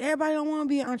 Like, everybody don't want to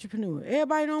be an entrepreneur.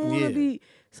 Everybody don't want to be.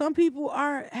 Some people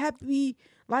are happy,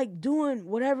 like, doing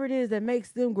whatever it is that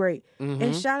makes them great.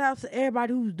 And shout out to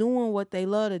everybody who's doing what they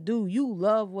love to do. You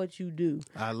love what you do.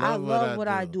 I love what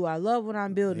I do. I love what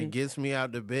I'm building. It gets me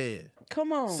out the bed.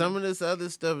 Come on. Some of this other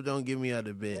stuff don't get me out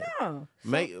of bed. No.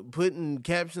 Putting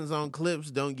captions on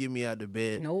clips don't get me out of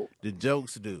bed. Nope. The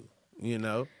jokes do. You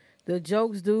know, the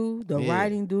jokes do, the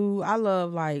writing do.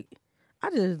 I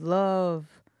just love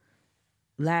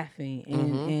laughing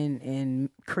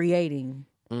and creating.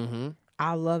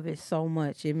 I love it so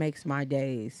much. It makes my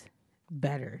days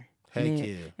better. Heck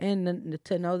yeah. And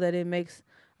to know that it makes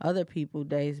other people's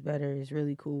days better is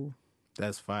really cool.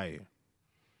 That's fire.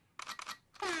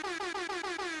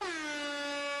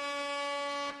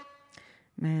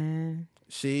 Man.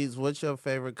 SHEEDZ, what's your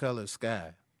favorite color?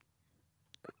 Sky.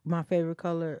 My favorite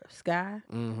color, sky,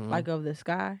 like of the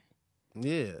sky.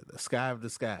 Yeah, the sky of the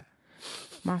sky.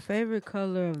 My favorite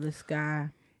color of the sky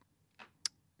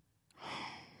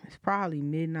is probably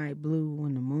midnight blue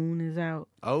when the moon is out.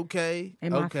 Okay.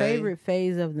 And my favorite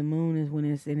phase of the moon is when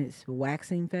it's in its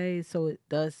waxing phase, so it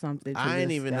does something to I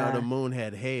didn't even sky. know the moon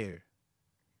had hair.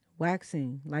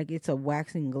 Waxing, like it's a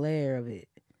waxing glare of it.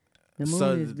 The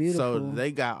moon is beautiful. So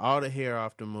they got all the hair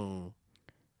off the moon.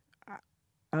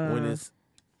 When it's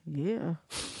yeah.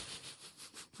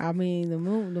 I mean, the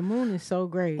moon is so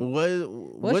great.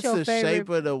 What's the shape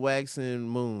of the waxing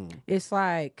moon? It's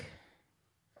like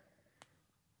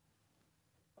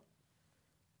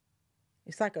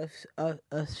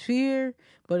a sphere,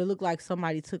 but it looked like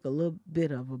somebody took a little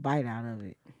bit of a bite out of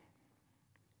it.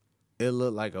 It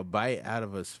looked like a bite out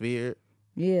of a sphere?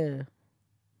 Yeah.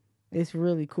 It's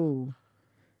really cool.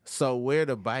 So where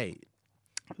the bite?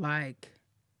 Like,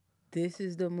 this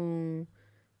is the moon,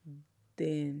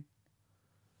 then...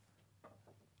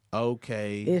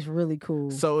 Okay. It's really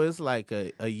cool. So it's like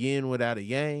a yin without a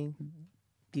yang?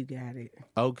 You got it.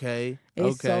 Okay.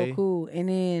 It's so cool. And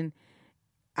then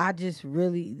I just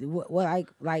really,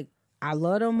 I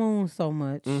love the moon so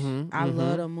much. I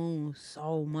love the moon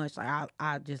so much. Like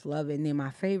I just love it. And then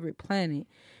my favorite planet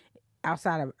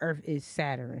outside of Earth is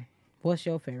Saturn. What's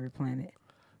your favorite planet?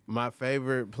 My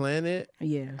favorite planet?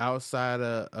 Yeah. Outside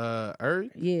of Earth?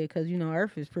 Yeah, because,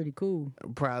 Earth is pretty cool.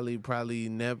 Probably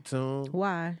Neptune.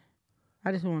 Why?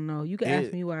 I just want to know. You can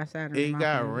ask me why Saturn is my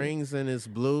got favorite. rings and it's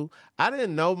blue. I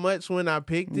didn't know much when I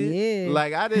picked it. Yeah.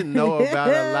 Like, I didn't know about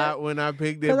a lot when I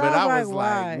picked it, but I was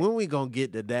like, when we going to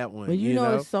get to that one? But you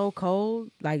know it's so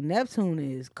cold. Like, Neptune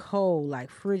is cold, like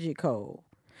frigid cold.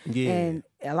 Yeah. And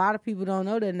a lot of people don't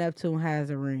know that Neptune has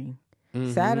a ring.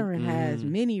 Saturn has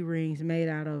many rings made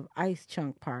out of ice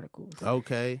chunk particles.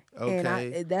 Okay.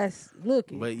 And that's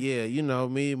looking. But yeah,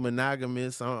 me,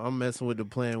 monogamous, I'm messing with the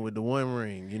plan with the one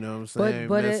ring. You know what I'm saying?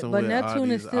 But Neptune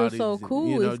is still so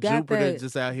cool. It's got Jupiter that,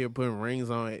 just out here putting rings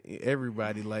on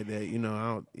everybody like that.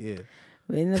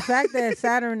 And the fact that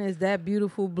Saturn is that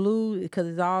beautiful blue because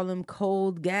it's all them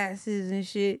cold gases and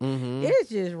shit, it's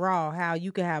just raw how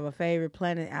you can have a favorite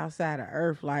planet outside of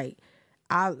Earth. Like,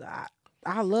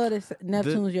 I love this.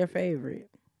 Neptune's your favorite.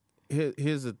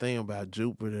 Here's the thing about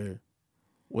Jupiter.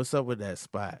 What's up with that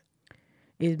spot?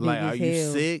 It's big as are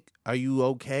you sick? Are you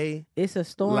okay? It's a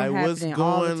storm happening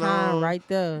all the time right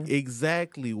there.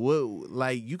 Exactly.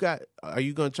 Are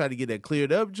you gonna try to get that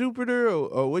cleared up, Jupiter,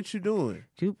 or what you doing?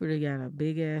 Jupiter got a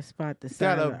big ass spot.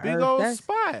 Got a big old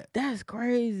spot. That's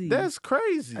crazy. That's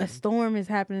crazy. A storm is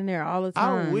happening there all the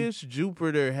time. I wish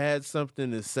Jupiter had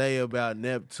something to say about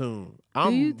Neptune.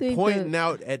 I'm pointing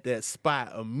out at that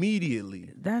spot immediately.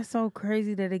 That's so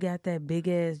crazy that it got that big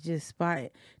ass just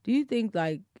spot. Do you think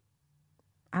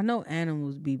I know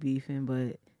animals be beefing,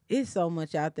 but it's so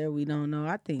much out there we don't know.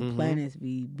 I think planets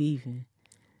be beefing.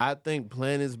 I think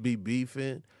planets be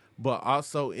beefing, but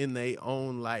also in their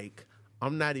own,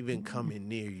 I'm not even coming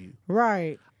near you.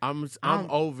 Right. I'm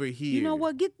over here. You know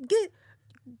what?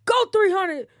 Go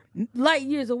 300 light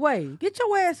years away. Get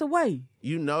your ass away.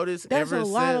 You notice that's a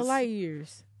lot of light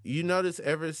years. You notice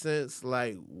ever since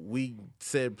we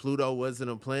said Pluto wasn't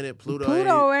a planet, Pluto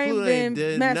ain't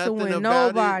been messing with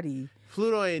nobody.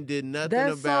 Pluto ain't did nothing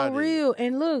That's about it. That's so real.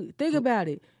 And look, think about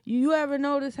it. You ever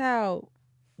notice how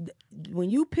when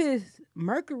you piss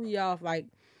Mercury off,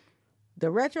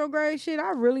 the retrograde shit,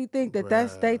 I really think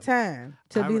that's their time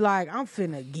to be like, I'm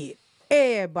finna get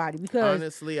everybody because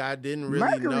honestly, I didn't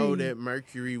really know that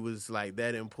Mercury was like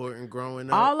that important growing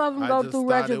up. All of them go through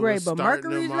retrograde, but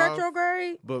Mercury's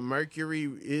retrograde. But Mercury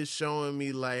is showing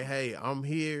me like, hey, I'm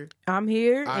here.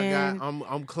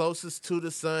 I'm closest to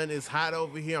the sun. It's hot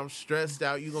over here. I'm stressed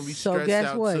out. You're gonna be so stressed guess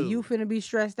out what? too. You finna be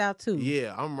stressed out too.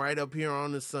 Yeah, I'm right up here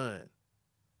on the sun.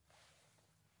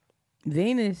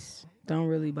 Venus don't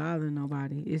really bother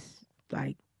nobody. It's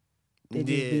like they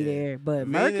just be there. But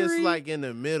Venus Mercury, like in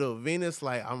the middle. Venus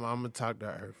like I'm gonna talk to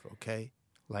Earth, okay?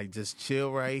 Like just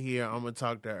chill right here. I'm gonna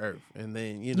talk to Earth, and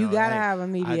then you gotta have a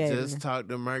mediator. I just talked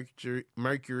to Mercury.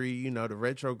 The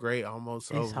retrograde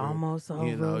almost over. It's almost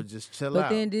over. Just chill out.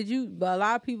 But then But a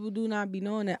lot of people do not be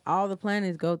knowing that all the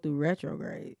planets go through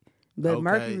retrograde. But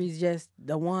Mercury's just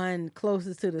the one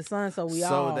closest to the sun, so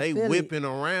they whipping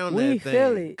around we that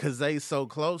feel thing it because they so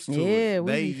close to it.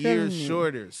 They years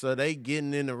shorter, so they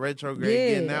getting in the retrograde,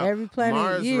 getting out. Every planet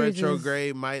Mars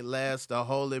retrograde might last a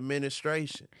whole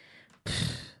administration.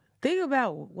 Think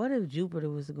about what if Jupiter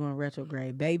was going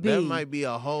retrograde, baby. That might be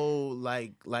a whole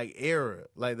like era.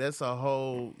 Like that's a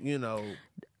whole,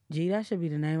 Gee, that should be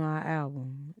the name of our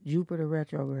album. Jupiter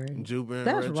retrograde.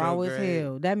 That's raw as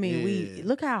hell. That means we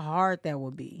look how hard that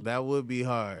would be. That would be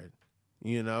hard.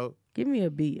 Give me a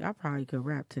beat. I probably could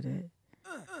rap to that.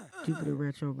 Jupiter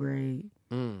retrograde.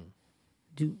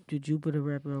 Jupiter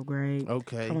retrograde.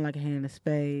 Okay. Coming like a hand of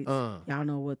spades. Y'all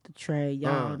know what to trade.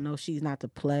 Y'all know she's not to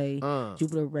play.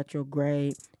 Jupiter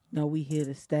retrograde. No, we here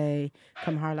to stay.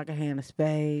 Come hard like a hand of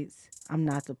spades. I'm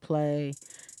not to play.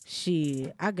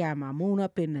 Shit, I got my moon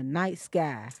up in the night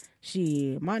sky.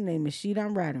 Shit, my name is Sheed.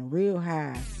 I'm riding real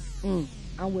high.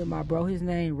 I'm with my bro. His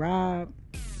name Rob.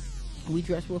 We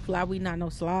dress real fly. We not no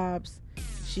slobs.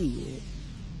 Shit.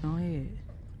 Go ahead.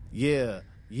 Yeah.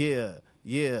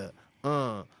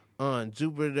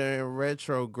 Jupiter in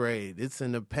retrograde. It's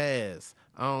in the past.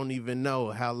 I don't even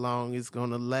know how long it's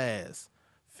gonna last.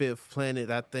 Fifth planet,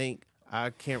 I think. I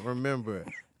can't remember.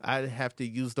 I'd have to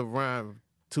use the rhyme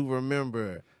to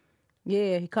remember.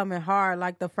 Yeah, he coming hard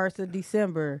like the 1st of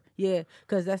December. Yeah,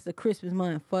 because that's the Christmas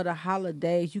month. For the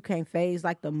holidays, you can't phase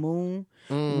like the moon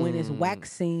when it's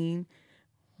waxing.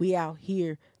 We out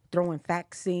here throwing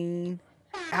vaccine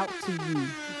out to you.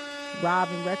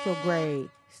 Robin retrograde.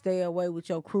 Stay away with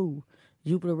your crew.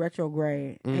 Jupiter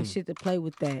retrograde. Ain't shit to play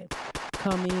with that.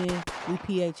 Come in, we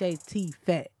PHAT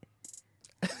fat.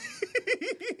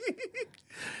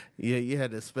 Yeah, you had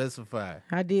to specify.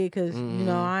 I did because,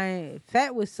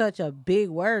 fat was such a big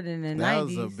word in the 90s. That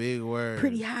was a big word.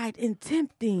 Pretty high and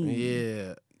tempting.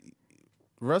 Yeah.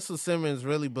 Russell Simmons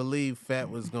really believed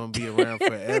fat was going to be around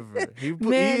forever. He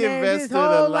invested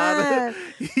a lot of...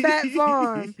 Fat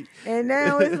Farm. And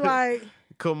now it's like...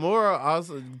 Kimura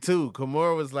also, too.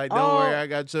 Kimura was like, don't worry, I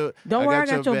got your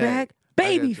back.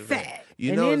 Baby fat.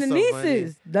 And then the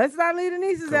nieces. Let's not leave the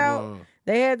nieces out.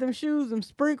 They had them shoes, them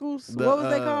sprinkles. What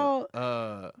was they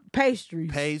called?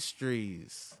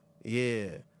 Pastries. Yeah.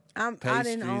 I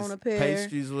didn't own a pair.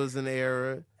 Pastries was an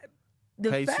era.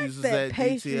 Pastries was at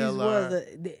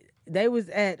DTLR. They was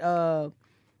at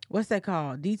what's that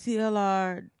called?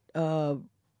 DTLR.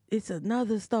 It's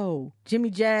another store.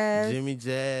 Jimmy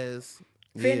Jazz.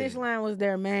 Finish Line was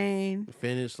their main.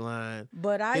 Finish Line.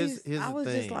 But I was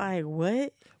just like,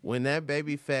 what? When that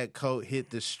baby fat coat hit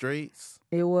the streets,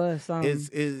 it was something.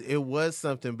 It was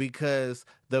something because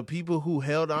the people who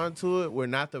held on to it were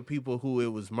not the people who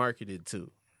it was marketed to.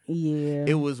 Yeah.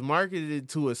 It was marketed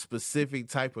to a specific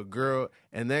type of girl,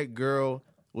 and that girl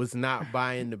was not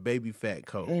buying the baby fat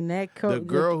coat. And that coat, the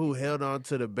girl who held on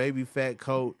to the baby fat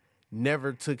coat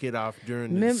never took it off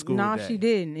during the school day. No, she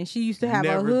didn't. And she used to have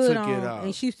a hood on.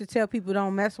 And she used to tell people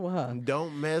don't mess with her.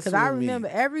 Don't mess with me. Because I remember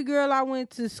every girl I went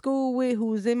to school with who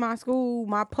was in my school,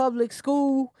 my public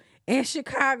school in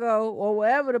Chicago or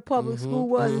wherever the public school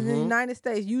was in the United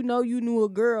States, you knew a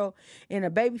girl in a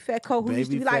baby fat coat who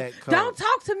used to be like, don't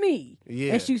talk to me.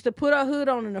 Yeah. And she used to put her hood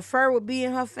on and the fur would be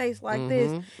in her face like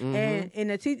this. And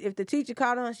if the teacher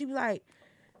caught her, she'd be like,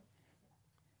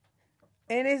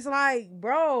 and it's like,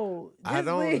 bro, I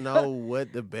don't know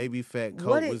what the baby fat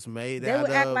coat was made out of. They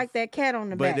would act like that cat on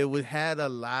the back. But it had a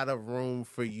lot of room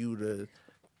for you to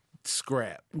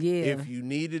scrap. Yeah. If you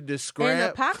needed to scrap. And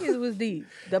the pockets was deep.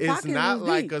 It's not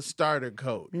like a starter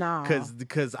coat. Nah.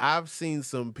 Because I've seen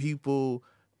some people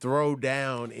throw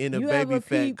down in a baby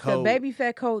fat coat. The baby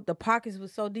fat coat, the pockets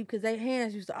was so deep because their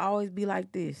hands used to always be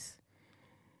like this.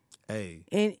 Hey.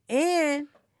 And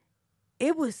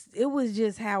it was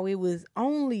just how it was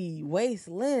only waist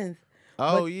length.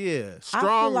 Oh yeah,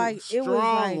 strong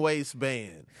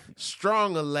waistband,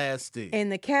 strong elastic.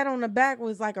 And the cat on the back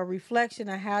was like a reflection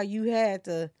of how you had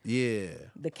to. Yeah.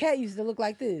 The cat used to look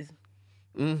like this.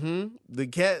 The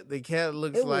cat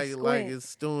looks like it's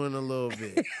stewing a little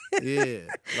bit.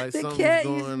 Yeah, like the something's cat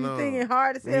going used to be on. thinking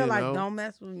hard as hell, You like, know? don't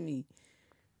mess with me.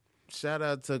 Shout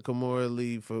out to Kamora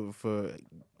Lee for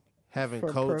having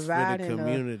For coats for the providing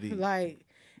community.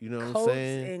 You know what I'm coats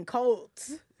saying? and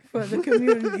coats for the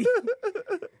community.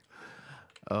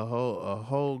 a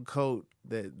whole coat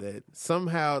that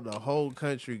somehow the whole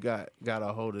country got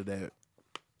a hold of that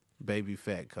baby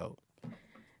fat coat.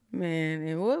 Man,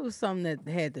 and what was something that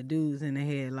had the dudes in the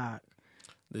headlock?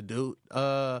 The dude,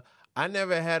 I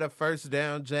never had a first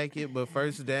down jacket, but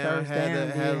first down had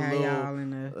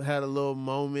a little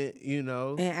moment, you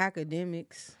know. And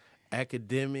academics.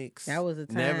 That was a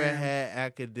time. Never had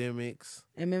academics.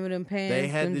 And remember them pants? They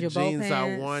had them the Jabot jeans pants?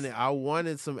 I wanted. I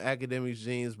wanted some academics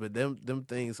jeans, but them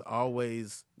things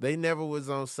they never was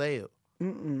on sale.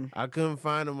 I couldn't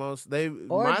find them on.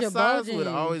 My Jabot size jeans. would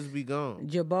always be gone.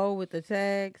 Jabot with the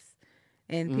tags,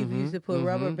 and people used to put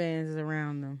rubber bands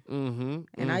around them.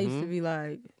 And I used to be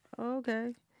like, oh,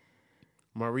 okay.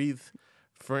 Maurice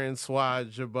Francois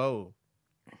Jabot.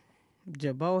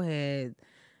 Jabot had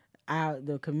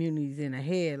the communities in a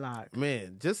headlock.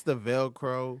 Man, just the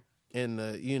Velcro and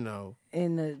the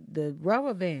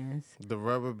rubber bands. The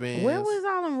rubber bands. Where was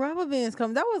all them rubber bands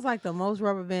coming? That was like the most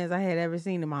rubber bands I had ever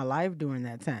seen in my life during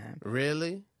that time.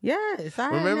 Really? Yes, I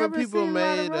remember had never people seen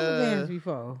made a lot of rubber bands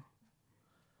before.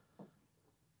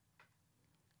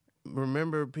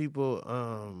 Remember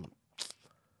people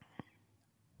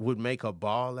would make a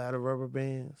ball out of rubber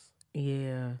bands?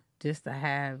 Yeah, just to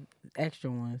have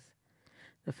extra ones.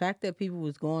 The fact that people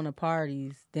was going to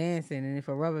parties, dancing, and if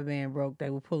a rubber band broke,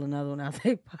 they would pull another one out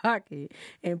their pocket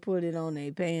and put it on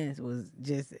their pants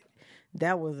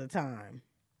that was a time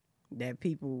that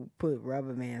people put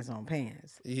rubber bands on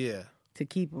pants. Yeah. To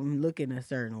keep them looking a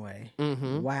certain way.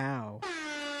 Wow.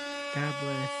 God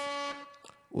bless.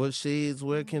 Well, SHEEDZ,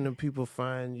 where can the people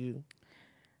find you?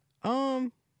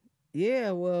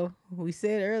 Yeah, well, we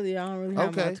said earlier I don't really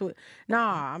have my Twitter.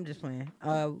 Nah, I'm just playing.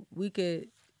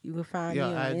 You can find me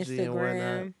on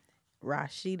Instagram,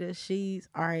 Rashida SHEEDZ,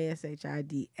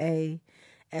 RASHIDA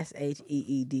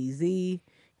SHEEDZ.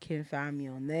 Can find me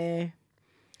on there.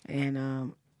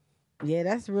 And yeah,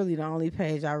 that's really the only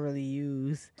page I really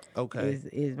use. Okay.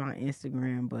 Is my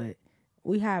Instagram, but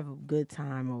we have a good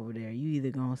time over there. You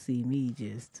either gonna see me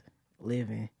just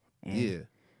living and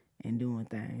doing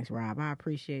things. Rob, I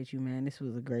appreciate you, man. This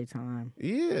was a great time.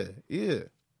 Yeah.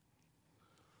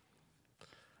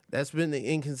 That's been the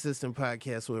Inconsistent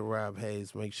Podcast with Rob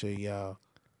Hayes. Make sure y'all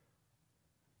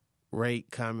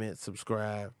rate, comment,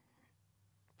 subscribe.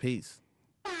 Peace.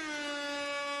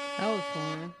 That was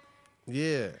fun.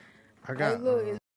 Yeah. I got...